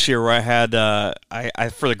that this year where I had I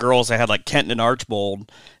for the girls I had like Kenton and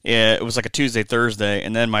Archbold. It was like a Tuesday, Thursday,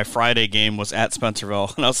 and then my Friday game was at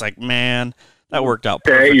Spencerville, and I was like, man, that worked out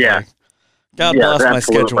perfectly. God bless my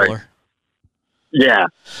scheduler. Yeah,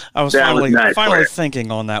 I was finally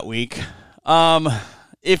thinking on that week.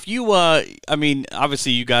 If you,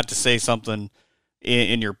 obviously you got to say something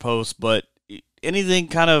in your post, but anything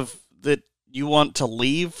kind of that you want to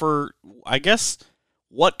leave for, I guess,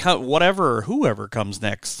 whoever comes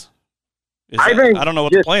next? I don't know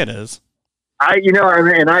what the plan is. I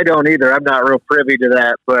don't either. I'm not real privy to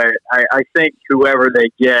that, but I think whoever they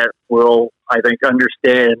get will, I think,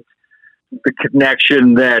 understand the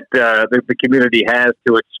connection that the community has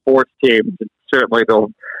to its sports teams. And certainly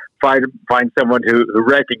they'll find someone who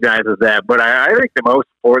recognizes that. But I think the most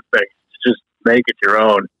important thing is to just make it your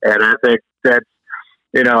own. And I think that's,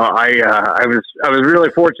 I was really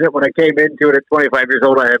fortunate when I came into it at 25 years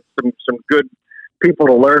old. I had some good people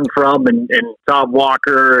to learn from, and Tom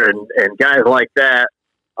Walker and guys like that.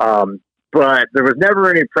 But there was never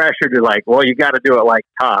any pressure to you got to do it like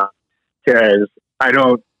Todd, because I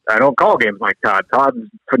don't call games like Todd. Todd's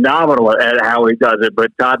phenomenal at how he does it,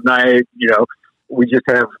 but Todd and I, we just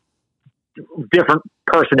have different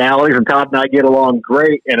personalities, and Todd and I get along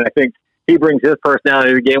great. And I think he brings his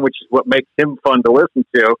personality to the game, which is what makes him fun to listen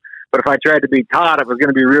to. But if I tried to be Todd, it was going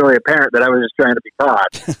to be really apparent that I was just trying to be Todd.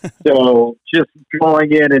 So just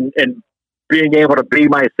going in and being able to be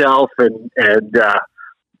myself and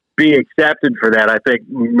be accepted for that, I think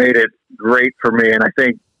made it great for me. And I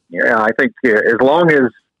think as long as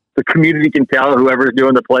the community can tell, whoever's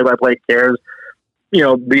doing the play-by-play cares,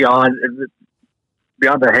 beyond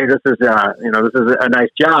the, hey, this is a nice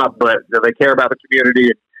job, but they care about the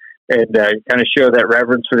community and kind of show that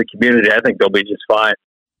reverence for the community, I think they'll be just fine.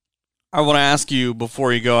 I want to ask you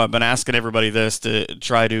before you go, I've been asking everybody this to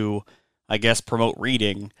try to, I guess, promote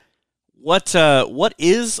reading. What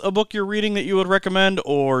is a book you're reading that you would recommend,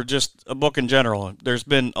 or just a book in general? There's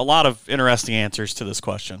been a lot of interesting answers to this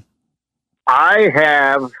question. I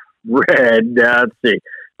have read,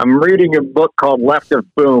 I'm reading a book called Left of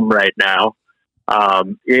Boom right now.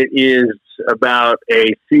 It is about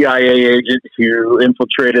a CIA agent who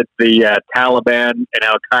infiltrated the Taliban and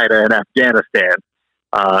Al-Qaeda in Afghanistan.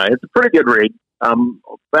 It's a pretty good read. I'm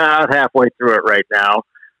about halfway through it right now.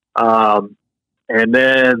 And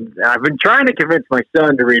then I've been trying to convince my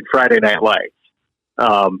son to read Friday Night Lights,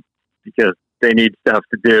 because they need stuff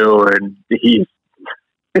to do, and he's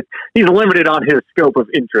limited on his scope of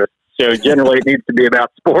interest. So generally it needs to be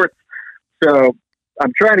about sports. So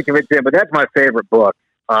I'm trying to convince him, but that's my favorite book,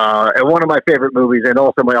 and one of my favorite movies, and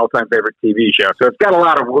also my all-time favorite TV show. So it's got a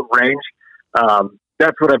lot of range.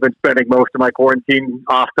 That's what I've been spending most of my quarantine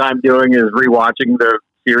off time doing, is rewatching the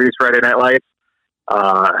series Friday Night Lights.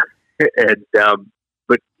 And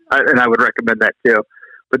I would recommend that too.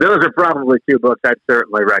 But those are probably two books I'd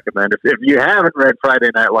certainly recommend. If you haven't read Friday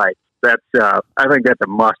Night Lights, that's I think that's a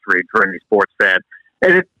must read for any sports fan.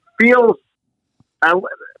 And it feels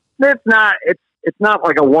it's not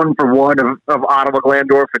like a 1-for-1 of Ottawa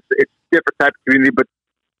Glandorf. It's different type of community, but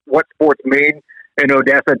what sports mean in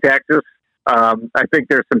Odessa, Texas. I think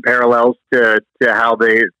there's some parallels to how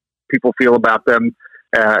people feel about them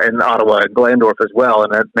in Ottawa and Glandorf as well,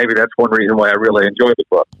 and maybe that's one reason why I really enjoyed the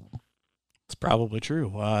book. It's probably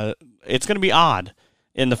true. It's going to be odd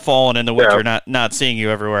in the fall and in the winter, not seeing you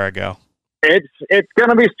everywhere I go. It's going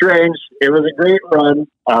to be strange. It was a great run.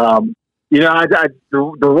 The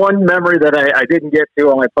one memory that I didn't get to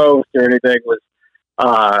on my post or anything was,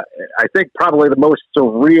 I think probably the most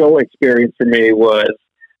surreal experience for me was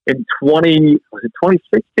in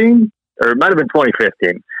 2016? Or it might have been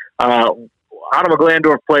 2015. Ottawa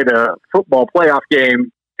Glandorf played a football playoff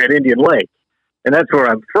game at Indian Lake, and that's where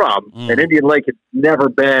I'm from. And Indian Lake had never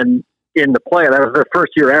been in the play. That was their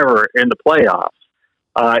first year ever in the playoffs.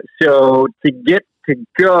 So to get to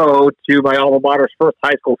go to my alma mater's first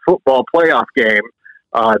high school football playoff game,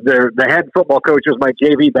 the head football coach was my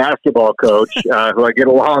JV basketball coach, who I get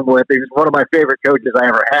along with. He was one of my favorite coaches I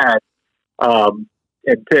ever had.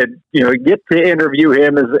 And to get to interview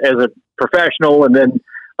him as a professional, and then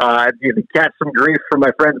catch some grief from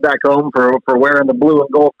my friends back home for wearing the blue and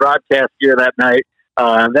gold broadcast gear that night.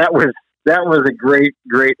 That was a great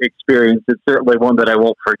experience. It's certainly one that I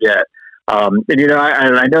won't forget. I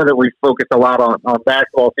know that we focus a lot on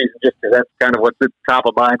basketball season just because that's kind of what's at the top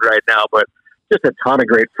of mind right now, but just a ton of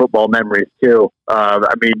great football memories too.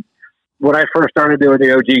 When I first started doing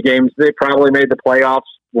the OG games, they probably made the playoffs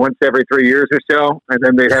once every 3 years or so, and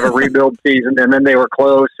then they'd have a rebuild season, and then they were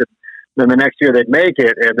close, and then the next year they'd make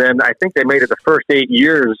it, and then I think they made it the first 8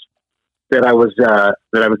 years that I was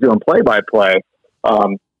doing play-by-play,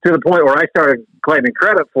 to the point where I started claiming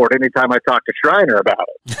credit for it anytime I talked to Schreiner about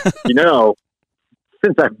it.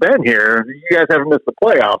 Since I've been here, you guys haven't missed the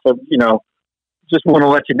playoffs. So, just want to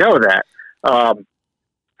let you know that.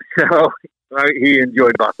 So he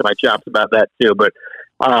enjoyed busting my chops about that too. But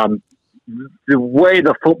the way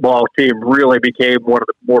the football team really became one of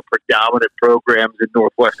the more predominant programs in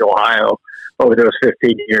Northwest Ohio over those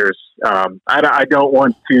 15 years, I don't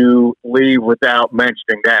want to leave without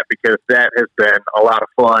mentioning that, because that has been a lot of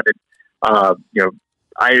fun. And,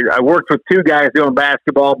 I worked with two guys doing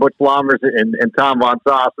basketball, Butch Lommers and Tom Von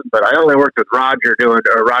Sossen, but I only worked with Roger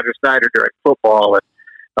Snyder during football.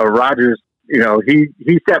 And Roger's,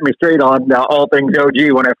 he set me straight on all things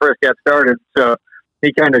OG when I first got started. So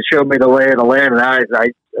he kind of showed me the lay of the land. And I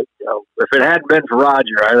if it hadn't been for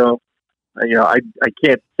Roger, I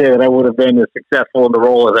can't say that I would have been as successful in the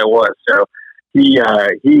role as I was. So he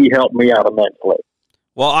helped me out immensely.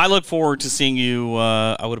 Well, I look forward to seeing you.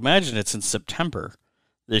 I would imagine it's in September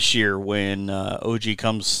this year when OG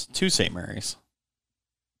comes to St. Mary's.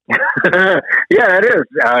 Yeah, it is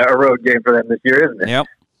a road game for them this year, isn't it? Yep.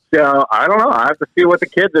 So I don't know. I have to see what the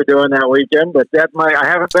kids are doing that weekend, but I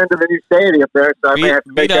haven't been to the new stadium there, so I may have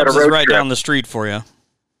to make that a road right trip. down the street for you.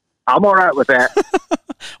 I'm all right with that.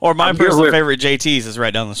 Or my personal favorite, JT's, is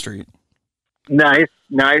right down the street. Nice.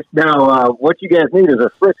 Now, what you guys need is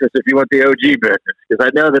a Frickers if you want the OG business, because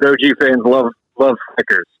I know that OG fans love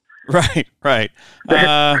Frickers. Right.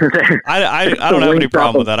 I don't have any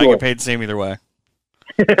problem with that. I get paid the same either way.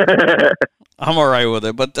 I'm all right with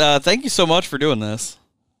it. But thank you so much for doing this.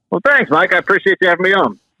 Well, thanks, Mike. I appreciate you having me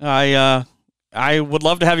on. I would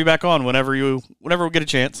love to have you back on whenever we get a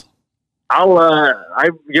chance.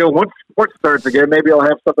 Once sports starts again, maybe I'll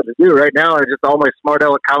have something to do. Right now, all my smart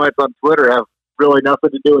aleck comments on Twitter have really nothing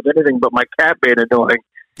to do with anything but my cat being annoying.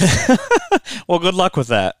 Well, good luck with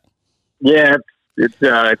that. Yeah, it's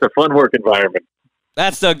a fun work environment.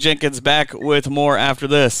 That's Doug Jenkins, back with more after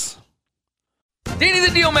this. Danny the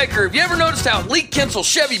Dealmaker, have you ever noticed how Lee Kinsel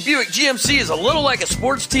Chevy Buick GMC is a little like a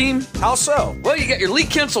sports team? How so? Well, you got your Lee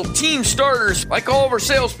Kinsel team starters, like all of our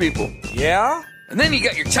salespeople. Yeah? And then you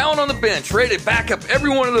got your talent on the bench, ready to back up every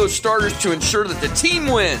one of those starters to ensure that the team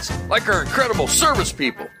wins, like our incredible service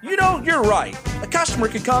people. You're right. A customer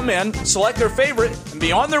can come in, select their favorite, and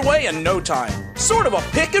be on their way in no time. Sort of a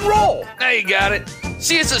pick and roll. Now you got it.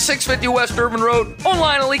 See us at 650 West Urban Road,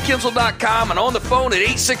 online at LeeKinsel.com, and on the phone at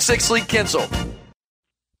 866-LEE-KINSEL.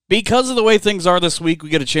 Because of the way things are this week, we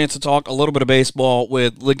get a chance to talk a little bit of baseball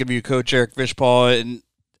with Lincoln View coach Eric Fishpaw, and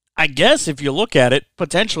I guess if you look at it,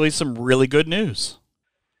 potentially some really good news.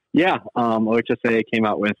 Yeah, OHSA came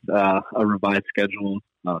out with a revised schedule,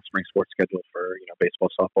 spring sports schedule for baseball,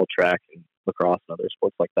 softball, track, and lacrosse and other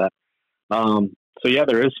sports like that. So yeah,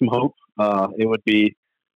 there is some hope. It would be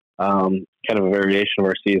kind of a variation of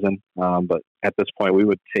our season, but at this point, we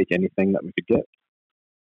would take anything that we could get.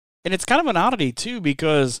 And it's kind of an oddity, too,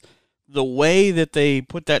 because the way that they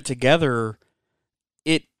put that together,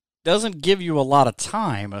 it doesn't give you a lot of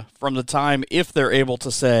time from the time if they're able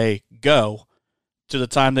to say go to the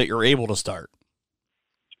time that you're able to start.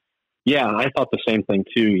 Yeah, I thought the same thing,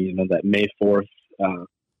 too, that May 4th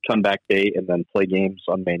comeback date and then play games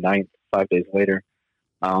on May 9th, 5 days later.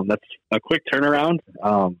 That's a quick turnaround.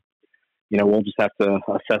 We'll just have to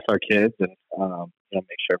assess our kids and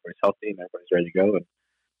make sure everybody's healthy and everybody's ready to go.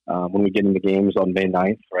 And when we get into games on May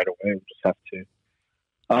 9th, right away, we'll just have to,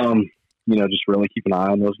 just really keep an eye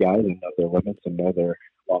on those guys and know their limits and know their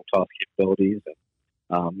long toss capabilities.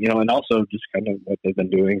 And also just kind of what they've been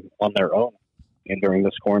doing on their own and during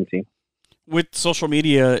this quarantine. With social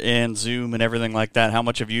media and Zoom and everything like that, how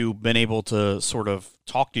much have you been able to sort of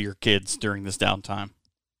talk to your kids during this downtime?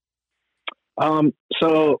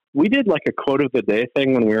 So we did like a quote of the day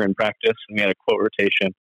thing when we were in practice, and we had a quote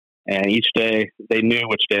rotation, and each day they knew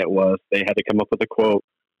which day it was. They had to come up with a quote.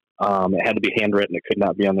 It had to be handwritten. It could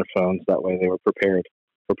not be on their phones. That way they were prepared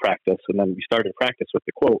for practice. And then we started practice with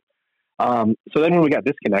the quote. So then when we got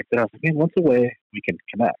disconnected, I was like, man, what's a way we can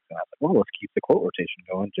connect? And I was like, well, let's keep the quote rotation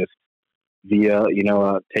going just via,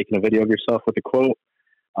 taking a video of yourself with a quote.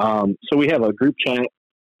 So we have a group chat.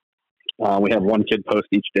 We have one kid post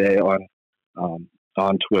each day on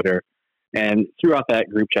Twitter, and throughout that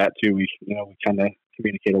group chat too, we kind of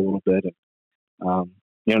communicate a little bit. And,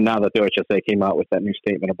 now that the OHSA came out with that new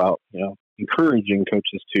statement about, encouraging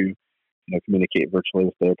coaches to, communicate virtually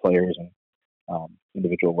with their players and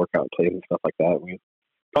individual workout plays and stuff like that, we're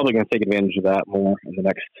probably going to take advantage of that more in the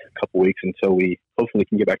next couple weeks until we hopefully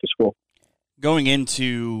can get back to school. Going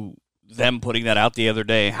into them putting that out the other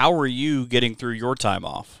day, how are you getting through your time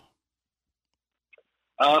off?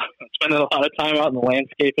 Spending a lot of time out in the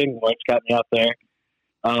landscaping. Wife's got me out there.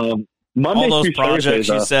 Monday all those through projects Thursdays,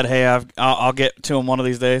 you said, hey, I'll get to them one of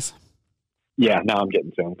these days? Yeah, now I'm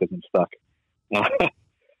getting to them because I'm stuck.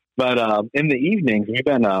 But in the evenings, we've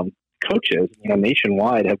been coaches,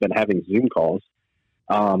 nationwide have been having Zoom calls,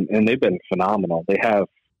 and they've been phenomenal. They have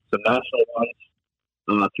some national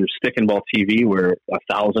ones through Stick and Ball TV where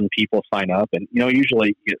 1,000 people sign up, and usually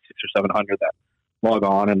you get 600 or 700 that log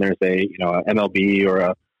on, and there's a MLB or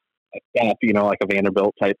a like a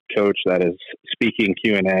Vanderbilt type coach that is speaking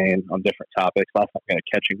Q&A and on different topics. Last time we had a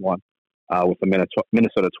catching one with the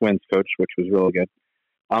Minnesota Twins coach, which was really good.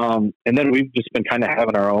 And then we've just been kind of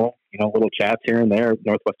having our own, little chats here and there,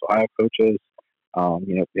 Northwest Ohio coaches.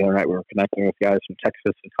 The other night we were connecting with guys from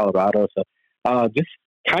Texas and Colorado. So just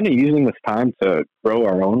kind of using this time to grow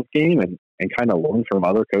our own game and kind of learn from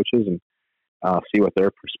other coaches and see what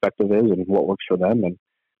their perspective is and what works for them. And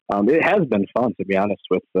it has been fun, to be honest,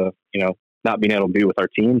 with not being able to be with our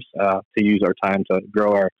teams, to use our time to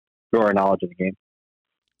grow our knowledge of the game.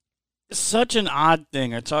 Such an odd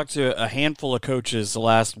thing. I talked to a handful of coaches the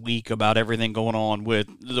last week about everything going on with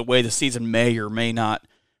the way the season may or may not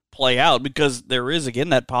play out, because there is, again,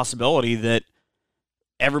 that possibility that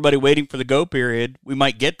everybody waiting for the go period, we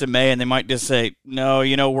might get to May and they might just say, no,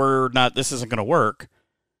 we're not, this isn't going to work.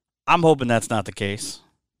 I'm hoping that's not the case.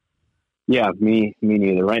 Yeah, me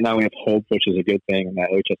neither. Right now we have hope, which is a good thing, and that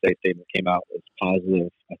OHSA statement came out was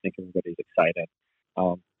positive. I think everybody's excited.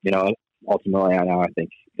 Ultimately, I think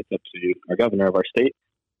it's up to our governor of our state.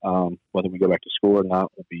 Whether we go back to school or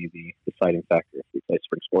not will be the deciding factor if we play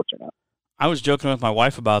spring sports or not. I was joking with my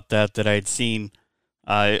wife about that I had seen.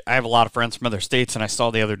 I have a lot of friends from other states, and I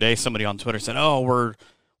saw the other day somebody on Twitter said, "Oh,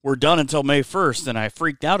 we're done until May 1st," and I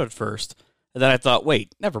freaked out at first. And then I thought,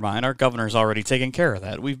 wait, never mind. Our governor's already taken care of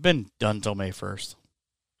that. We've been done until May 1st.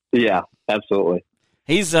 Yeah, absolutely.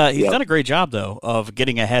 He's done a great job, though, of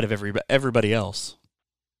getting ahead of everybody else.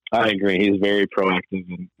 I agree. He's very proactive,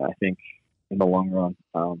 and I think in the long run,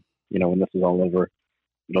 when this is all over,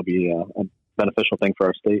 it'll be a beneficial thing for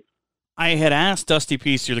our state. I had asked Dusty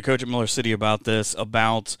Peace, you're the coach at Miller City, about this,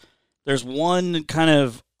 there's one kind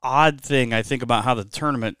of odd thing I think about how the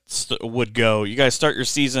tournament would go. You guys start your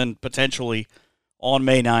season potentially on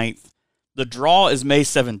May 9th. The draw is May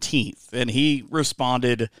 17th, and he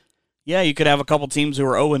responded, yeah, you could have a couple teams who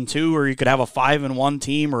are 0-2, or you could have a 5-1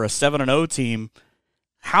 team or a 7-0 team.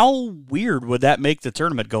 How weird would that make the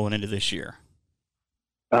tournament going into this year?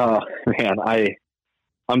 Oh, man,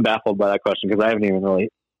 I'm baffled by that question because I haven't even really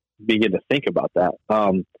begun to think about that.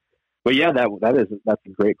 But yeah, that's a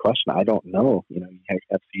great question. I don't know. You could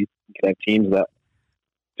have teams that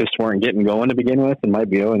just weren't getting going to begin with and might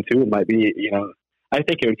be 0-2. It might be, I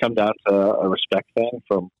think it would come down to a respect thing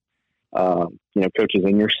from, coaches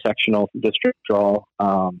in your sectional district draw.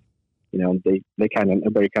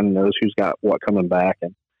 Everybody kind of knows who's got what coming back.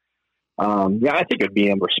 And, I think it would be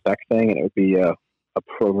a respect thing, and it would be a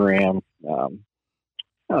program, I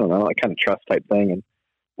don't know, like kind of trust type thing. And,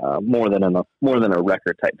 more than a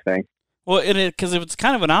record type thing. Well, because it's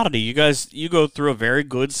kind of an oddity. You go through a very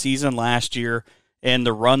good season last year, and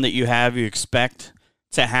the run that you expect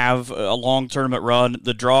to have a long tournament run.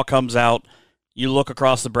 The draw comes out. You look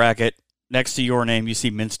across the bracket next to your name. You see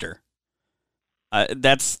Minster.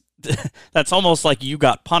 That's almost like you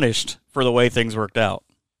got punished for the way things worked out.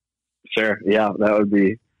 Sure, yeah, that would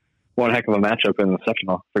be one heck of a matchup in the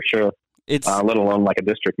sectional for sure. It's let alone like a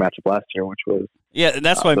district matchup last year, which was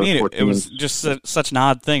that's what I mean. It was just such an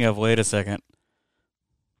odd thing of wait a second.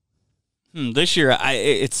 This year,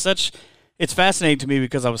 it's fascinating to me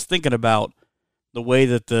because I was thinking about the way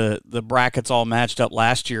that the brackets all matched up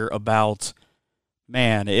last year. About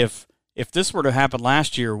man, if this were to happen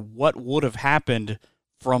last year, what would have happened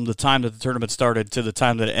from the time that the tournament started to the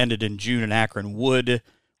time that it ended in June in Akron? Would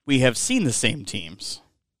we have seen the same teams?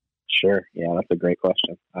 Sure. Yeah, that's a great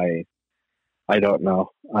question. I don't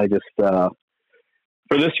know. I just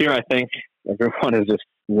for this year, I think everyone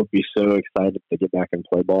would be so excited to get back and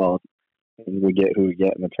play ball, and we get who we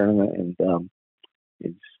get in the tournament, and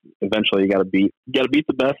it's eventually you got to beat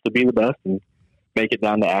the best to be the best and make it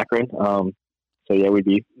down to Akron. So yeah, we'd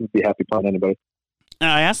be happy playing anybody. And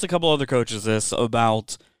I asked a couple other coaches this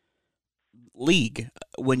about league.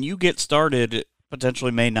 When you get started,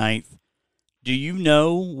 potentially May 9th, do you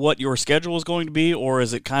know what your schedule is going to be, or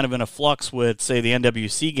is it kind of in a flux with, say, the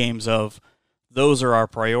NWC games of those are our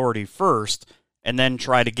priority first, and then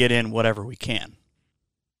try to get in whatever we can?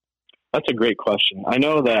 That's a great question. I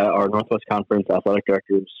know that our Northwest Conference athletic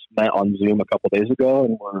directors met on Zoom a couple days ago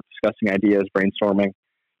and were discussing ideas, brainstorming.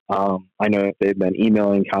 I know they've been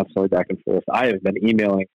emailing constantly back and forth. I have been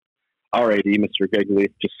emailing our AD, Mr. Gigley,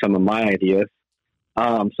 just some of my ideas.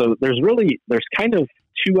 So there's kind of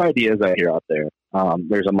two ideas I hear out there.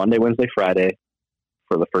 There's a Monday, Wednesday, Friday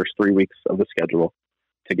for the first 3 weeks of the schedule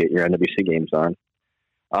to get your NWC games on.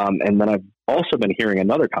 And then I've also been hearing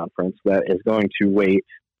another conference that is going to wait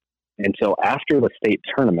until after the state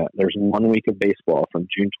tournament. There's 1 week of baseball from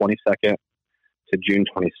June 22nd to June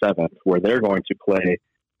 27th where they're going to play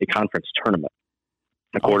a conference tournament,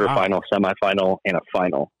 a quarterfinal, semifinal, and a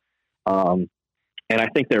final. And I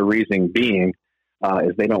think their reasoning being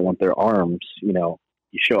is they don't want their arms, you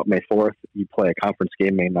show up May 4th, you play a conference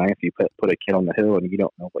game May 9th, you put a kid on the hill, and you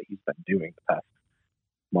don't know what he's been doing the past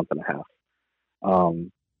month and a half.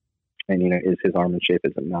 And, is his arm in shape,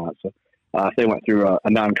 is it not? So if they went through a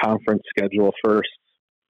non-conference schedule first,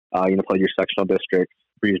 play your sectional districts,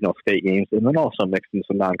 regional state games, and then also mix in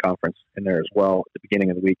some non-conference in there as well at the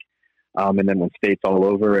beginning of the week. And then when state's all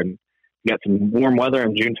over and you got some warm weather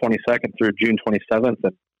on June 22nd through June 27th,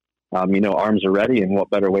 and, arms are ready, and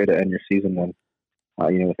what better way to end your season than,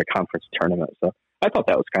 with a conference tournament. So I thought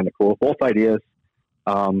that was kind of cool. Both ideas,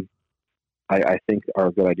 I think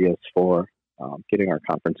are good ideas for getting our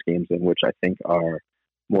conference games in, which I think are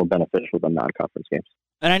more beneficial than non-conference games.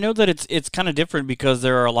 And I know that it's kind of different because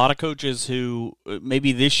there are a lot of coaches who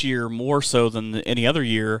maybe this year more so than any other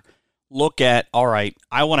year look at, all right,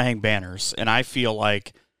 I want to hang banners, and I feel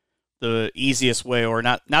like the easiest way, or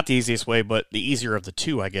not the easiest way, but the easier of the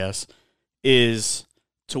two, I guess, is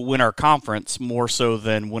to win our conference more so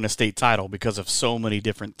than win a state title because of so many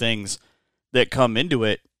different things that come into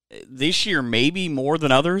it. This year, maybe more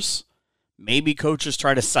than others, maybe coaches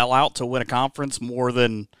try to sell out to win a conference more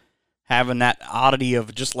than having that oddity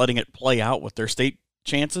of just letting it play out with their state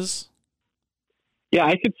chances. Yeah,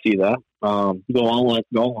 I could see that. Go all in,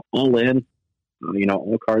 all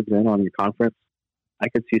cards in on your conference. I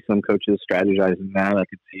could see some coaches strategizing that. I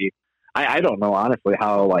could see, I don't know, honestly,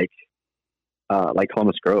 how like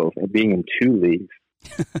Columbus Grove and being in two leagues,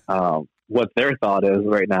 what their thought is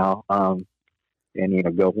right now, and,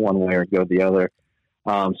 go one way or go the other.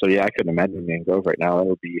 So yeah, I couldn't imagine being in Grove right now. That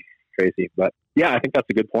would be crazy. But yeah, I think that's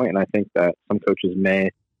a good point, and I think that some coaches may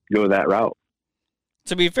go that route.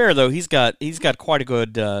 To be fair, though, he's got quite a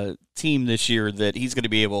good team this year that he's going to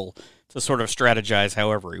be able to sort of strategize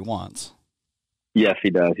however he wants. Yes, he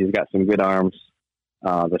does. He's got some good arms,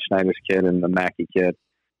 the Schneider's kid and the Mackey kid.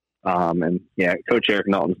 And yeah, Coach Eric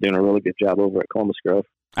Knowlton's doing a really good job over at Columbus Grove.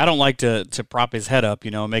 I don't like to prop his head up,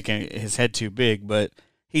 making his head too big, but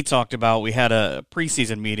he talked about, we had a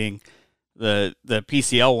preseason meeting, the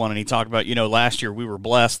PCL one, and he talked about, last year we were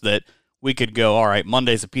blessed that we could go, all right,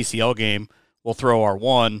 Monday's a PCL game, we'll throw our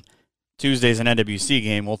 1, Tuesday's an NWC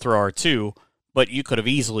game, we'll throw our 2, but you could have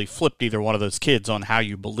easily flipped either one of those kids on how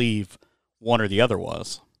you believe one or the other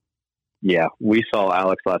was. Yeah, we saw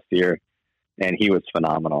Alex last year, and he was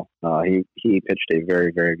phenomenal. He pitched a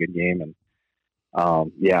very, very good game,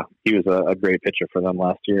 and he was a great pitcher for them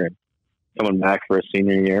last year. And coming back for his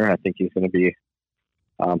senior year, I think he's going to be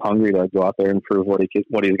hungry to go out there and prove what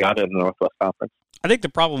he's got in the Northwest Conference. I think the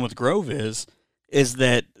problem with Grove is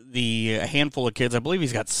that the handful of kids, I believe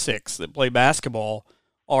he's got 6 that play basketball,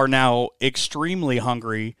 are now extremely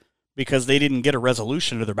hungry because they didn't get a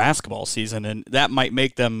resolution to their basketball season, and that might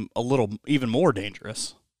make them a little even more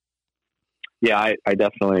dangerous. Yeah, I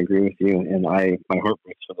definitely agree with you, and my heart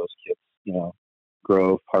breaks for those kids.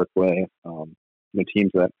 Grove, Parkway, the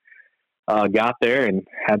teams that got there and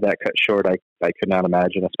had that cut short. I could not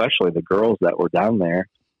imagine, especially the girls that were down there,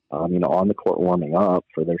 on the court warming up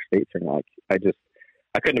for their state tournament. I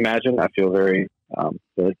couldn't imagine. I feel very,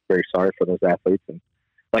 very sorry for those athletes. And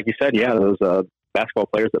like you said, yeah, those basketball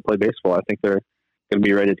players that play baseball, I think they're going to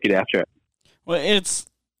be ready to get after it. Well,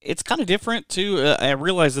 it's kind of different too. I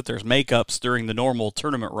realize that there's makeups during the normal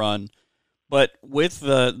tournament run, but with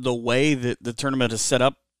the way that the tournament is set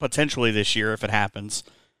up potentially this year, if it happens,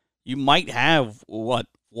 you might have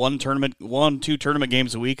two tournament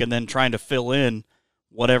games a week, and then trying to fill in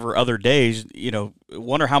whatever other days.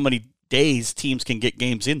 Wonder how many days teams can get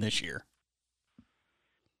games in this year.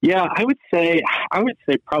 Yeah, I would say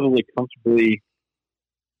probably comfortably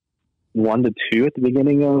 1 to 2 at the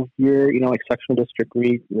beginning of your, like sectional district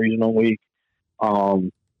week, regional week.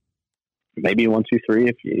 Maybe 1, 2, 3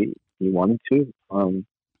 if you wanted to.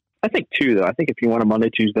 I think 2 though. I think if you want a Monday,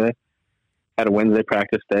 Tuesday, had a Wednesday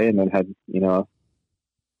practice day, and then had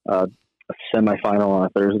a semifinal on a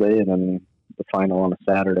Thursday, and then the final on a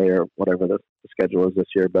Saturday, or whatever the schedule is this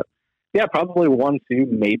year. But yeah, probably 1, 2,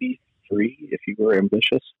 maybe 3 if you were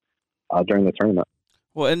ambitious during the tournament.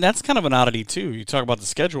 Well, and that's kind of an oddity too. You talk about the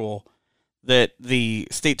schedule, that the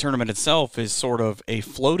state tournament itself is sort of a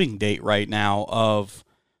floating date right now of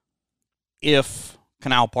if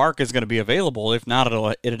Canal Park is going to be available. If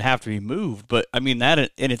not, it'd have to be moved. But I mean, that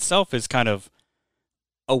in itself is kind of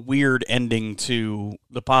a weird ending to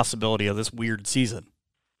the possibility of this weird season.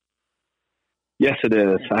 Yes, it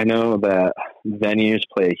is. I know that venues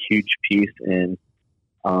play a huge piece in,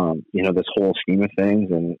 this whole scheme of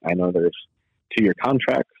things. And I know there's 2-year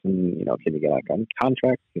contracts, and, can you get out on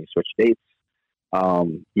contracts? Can you switch dates?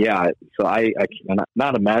 So I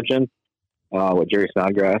cannot imagine what Jerry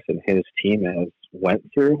Snodgrass and his team has went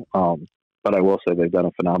through. But I will say they've done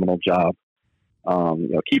a phenomenal job,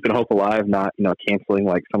 keeping hope alive, not, canceling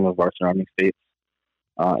like some of our surrounding states,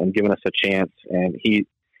 and giving us a chance. And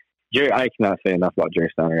Jerry, I cannot say enough about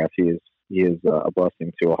Jerry Snodgrass. He is a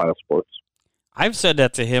blessing to Ohio sports. I've said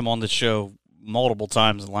that to him on the show multiple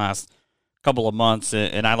times in the last couple of months,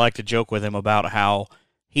 and I like to joke with him about how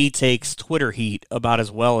he takes Twitter heat about as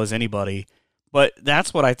well as anybody. But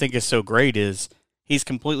that's what I think is so great, is he's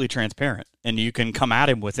completely transparent, and you can come at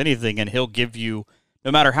him with anything, and he'll give you,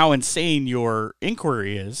 no matter how insane your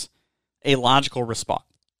inquiry is, a logical response.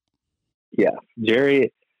 Yeah,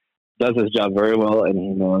 Jerry does his job very well, and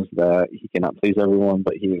he knows that he cannot please everyone,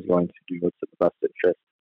 but he is going to do what's in the best interest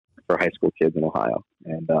for high school kids in Ohio,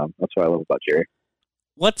 and that's what I love about Jerry.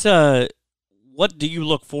 What do you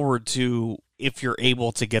look forward to if you're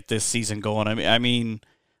able to get this season going? I mean,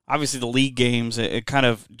 obviously the league games, it kind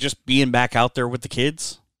of just being back out there with the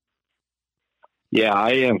kids. Yeah,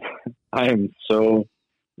 I am so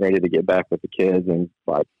ready to get back with the kids, and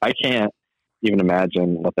I can't even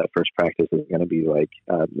imagine what that first practice is going to be like,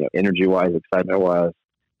 energy-wise, excitement-wise.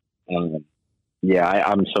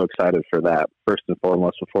 I'm so excited for that. First and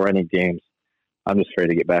foremost, before any games, I'm just ready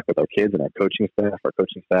to get back with our kids and our coaching staff.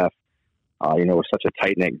 We're such a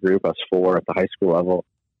tight-knit group, us 4 at the high school level.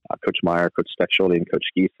 Coach Meyer, Coach Steckschulte, and Coach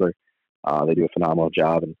Giesler. They do a phenomenal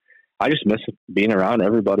job. And I just miss being around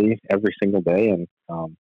everybody every single day, and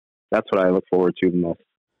that's what I look forward to the most.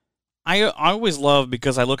 I always love,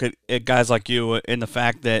 because I look at guys like you and the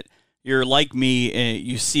fact that you're like me, and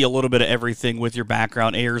you see a little bit of everything with your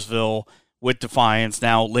background, Ayersville, with Defiance,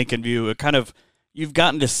 now Lincoln View. You've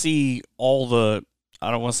gotten to see all the, I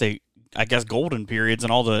don't want to say, I guess, golden periods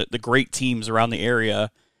and all the great teams around the area.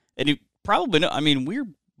 And you probably know, we're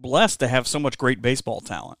blessed to have so much great baseball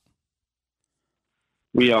talent.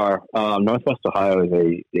 We are. Northwest Ohio is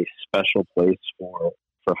a special place for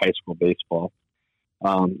high school baseball.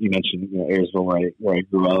 You mentioned Ayersville, where I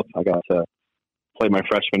grew up. I got to play my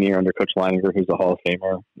freshman year under Coach Leininger, who's a Hall of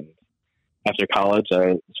Famer. And after college, I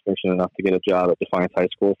was fortunate enough to get a job at Defiance High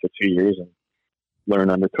School for 2 years and learn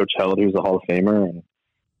under Coach Held, who's a Hall of Famer.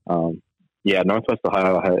 And Northwest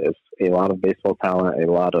Ohio has a lot of baseball talent,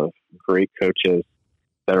 a lot of great coaches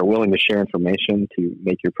that are willing to share information to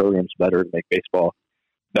make your programs better, make baseball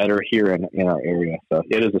better here in our area. So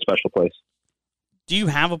it is a special place. Do you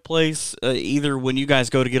have a place, either when you guys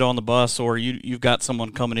go to get on the bus, or you've got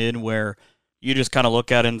someone coming in where you just kind of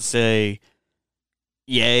look at it and say,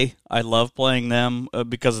 yay, I love playing them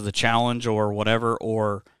because of the challenge or whatever,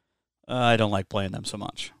 or I don't like playing them so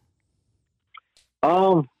much?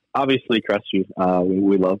 Obviously Crestview.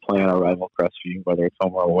 We love playing our rival Crestview, whether it's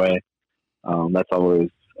home or away. That's always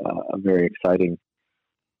a very exciting,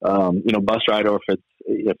 bus ride, or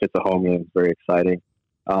if it's a home game, it's very exciting.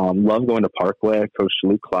 Love going to Parkway. Coach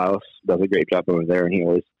Luke Klaus does a great job over there, and he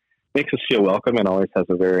always makes us feel welcome and always has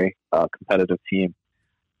a very competitive team.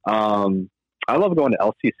 I love going to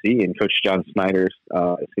LCC and Coach John Snyder's.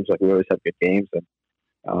 It seems like we always have good games,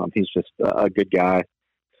 and he's just a good guy.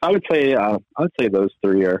 I would say those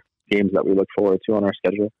three are games that we look forward to on our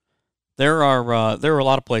schedule. There are a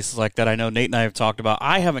lot of places like that. I know Nate and I have talked about.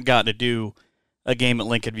 I haven't gotten to do a game at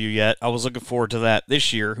Lincoln View yet. I was looking forward to that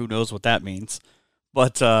this year. Who knows what that means?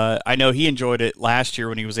 But I know he enjoyed it last year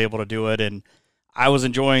when he was able to do it, and I was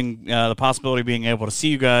enjoying the possibility of being able to see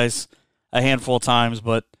you guys a handful of times.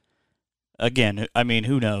 But again, I mean,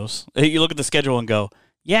 who knows? You look at the schedule and go,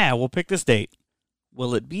 yeah, we'll pick this date.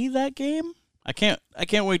 Will it be that game? I can't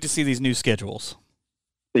wait to see these new schedules.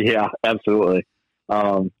 Yeah, absolutely.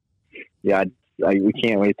 We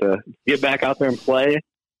can't wait to get back out there and play.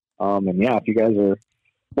 And yeah, if you guys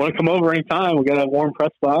want to come over anytime, we got a warm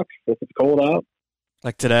press box if it's cold out.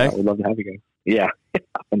 Like today? We'd love to have you guys. Yeah.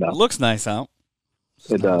 It looks nice out.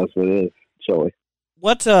 It does. It is chilly.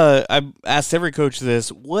 What I've asked every coach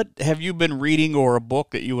this. What have you been reading or a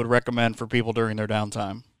book that you would recommend for people during their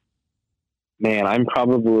downtime? Man, I'm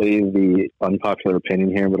probably the unpopular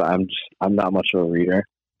opinion here, but I'm not much of a reader.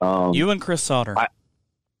 You and Chris Sauter.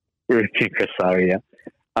 Chris Sauter, yeah.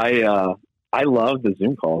 I love the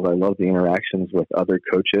Zoom calls. I love the interactions with other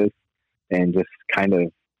coaches and just kind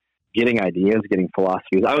of getting ideas, getting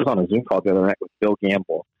philosophies. I was on a Zoom call the other night with Bill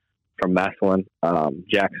Gamble from Massillon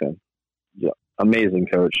Jackson. Yeah, amazing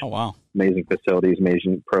coach. Oh, wow. Amazing facilities,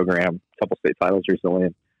 amazing program, couple state titles recently.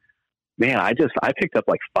 And man, I picked up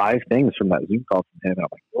like 5 things from that Zoom call from him. And I'm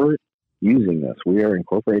like, we're using this. We are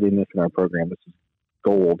incorporating this in our program. This is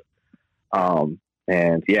gold.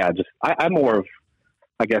 And yeah, I'm more of,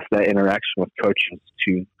 I guess, that interaction with coaches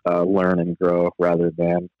to learn and grow rather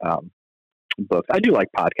than books. I do like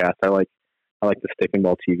podcasts. I like the Stick and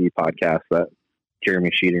Ball TV podcast that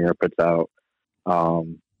Jeremy Sheetinger puts out.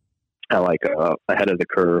 I like Ahead of the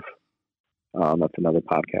Curve. That's another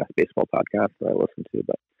podcast, baseball podcast that I listen to,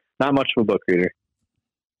 but not much of a book reader.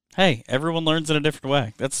 Hey, everyone learns in a different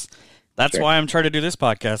way. That's sure. Why I'm trying to do this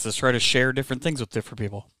podcast, is try to share different things with different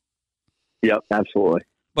people. Yep, absolutely.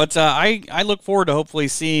 But I look forward to hopefully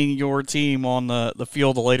seeing your team on the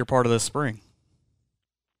field the later part of this spring.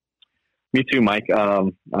 Me too, Mike.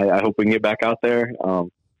 I hope we can get back out there.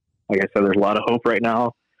 Like I said, there's a lot of hope right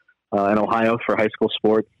now in Ohio for high school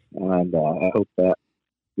sports, and I hope that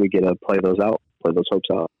we get to play those hopes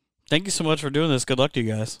out. Thank you so much for doing this. Good luck to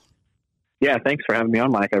you guys. Yeah, thanks for having me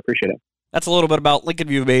on, Mike. I appreciate it. That's a little bit about Lincoln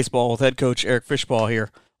View baseball with head coach Eric Fishbaugh here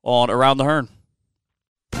on Around the Hearn.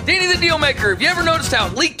 Danny the Dealmaker, have you ever noticed how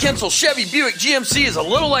Lee Kinsel Chevy Buick GMC is a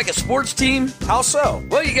little like a sports team? How so?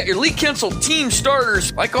 Well, you got your Lee Kinsel team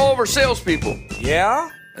starters, like all of our salespeople. Yeah?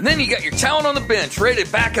 And then you got your talent on the bench, ready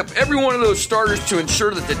to back up every one of those starters to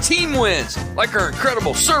ensure that the team wins, like our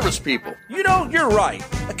incredible service people. You know, you're right.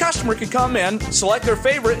 A customer can come in, select their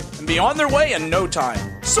favorite, and be on their way in no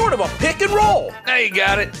time. Sort of a pick and roll. Now you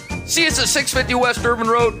got it. See us at 650 West Urban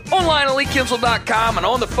Road, online at LeeKinsel.com, and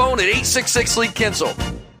on the phone at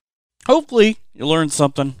 866-LEE-KINSEL. Hopefully you learned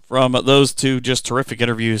something from those two just terrific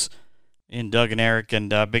interviews in Doug and Eric, and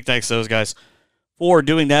big thanks to those guys for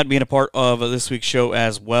doing that, being a part of this week's show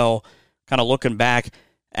as well. Kind of looking back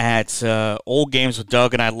at old games with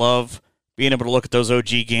Doug, and I love being able to look at those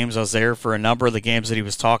OG games. I was there for a number of the games that he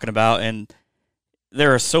was talking about, and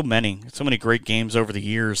there are so many great games over the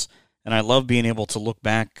years, and I love being able to look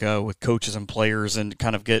back with coaches and players and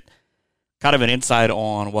kind of get kind of an insight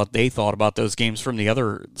on what they thought about those games from the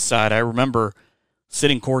other side. I remember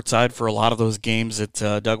sitting courtside for a lot of those games that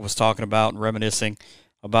Doug was talking about and reminiscing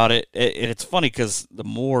about it. It's funny because the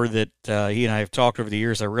more that he and I have talked over the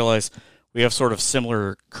years, I realize we have sort of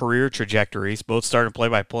similar career trajectories, both starting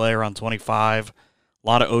play-by-play around 25, a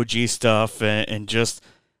lot of OG stuff, and just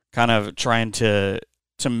kind of trying to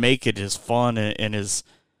make it as fun and as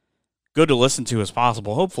good to listen to as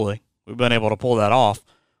possible. Hopefully, we've been able to pull that off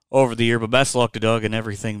over the year, but best of luck to Doug and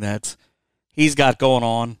everything that he's got going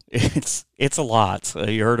on. It's a lot.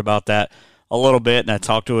 You heard about that a little bit, and I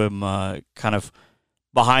talked to him kind of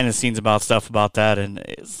behind the scenes about stuff about that, and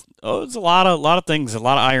it's a lot of things, a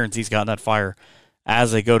lot of irons he's got in that fire,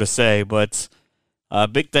 as they go to say. But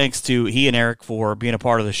big thanks to he and Eric for being a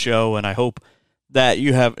part of the show, and I hope that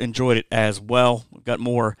you have enjoyed it as well. We've got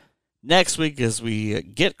more next week as we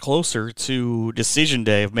get closer to Decision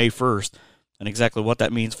Day of May 1st. And exactly what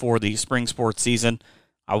that means for the spring sports season.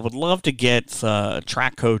 I would love to get a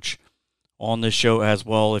track coach on this show as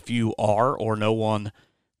well. If you are or know one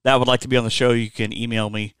that would like to be on the show, you can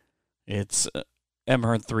email me. It's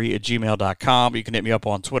mhearn3@gmail.com. You can hit me up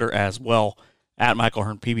on Twitter as well at Michael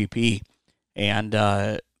Hearn PBP. And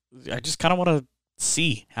I just kind of want to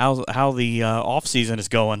see how the off season is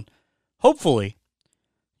going. Hopefully,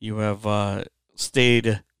 you have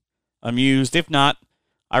stayed amused. If not,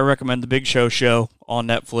 I recommend The Big Show on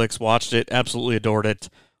Netflix. Watched it, absolutely adored it.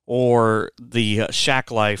 Or the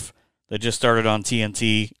Shaq Life that just started on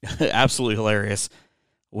TNT, absolutely hilarious.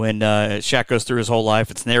 When Shaq goes through his whole life,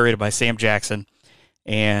 it's narrated by Sam Jackson,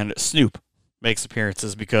 and Snoop makes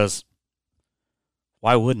appearances because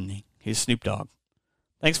why wouldn't he? He's Snoop Dogg.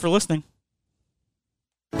 Thanks for listening.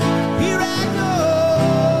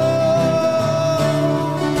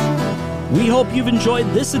 We hope you've enjoyed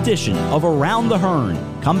this edition of Around the Hearn.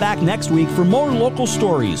 Come back next week for more local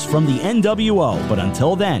stories from the NWO. But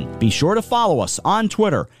until then, be sure to follow us on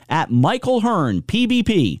Twitter at Michael Hearn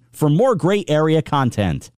PBP for more great area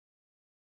content.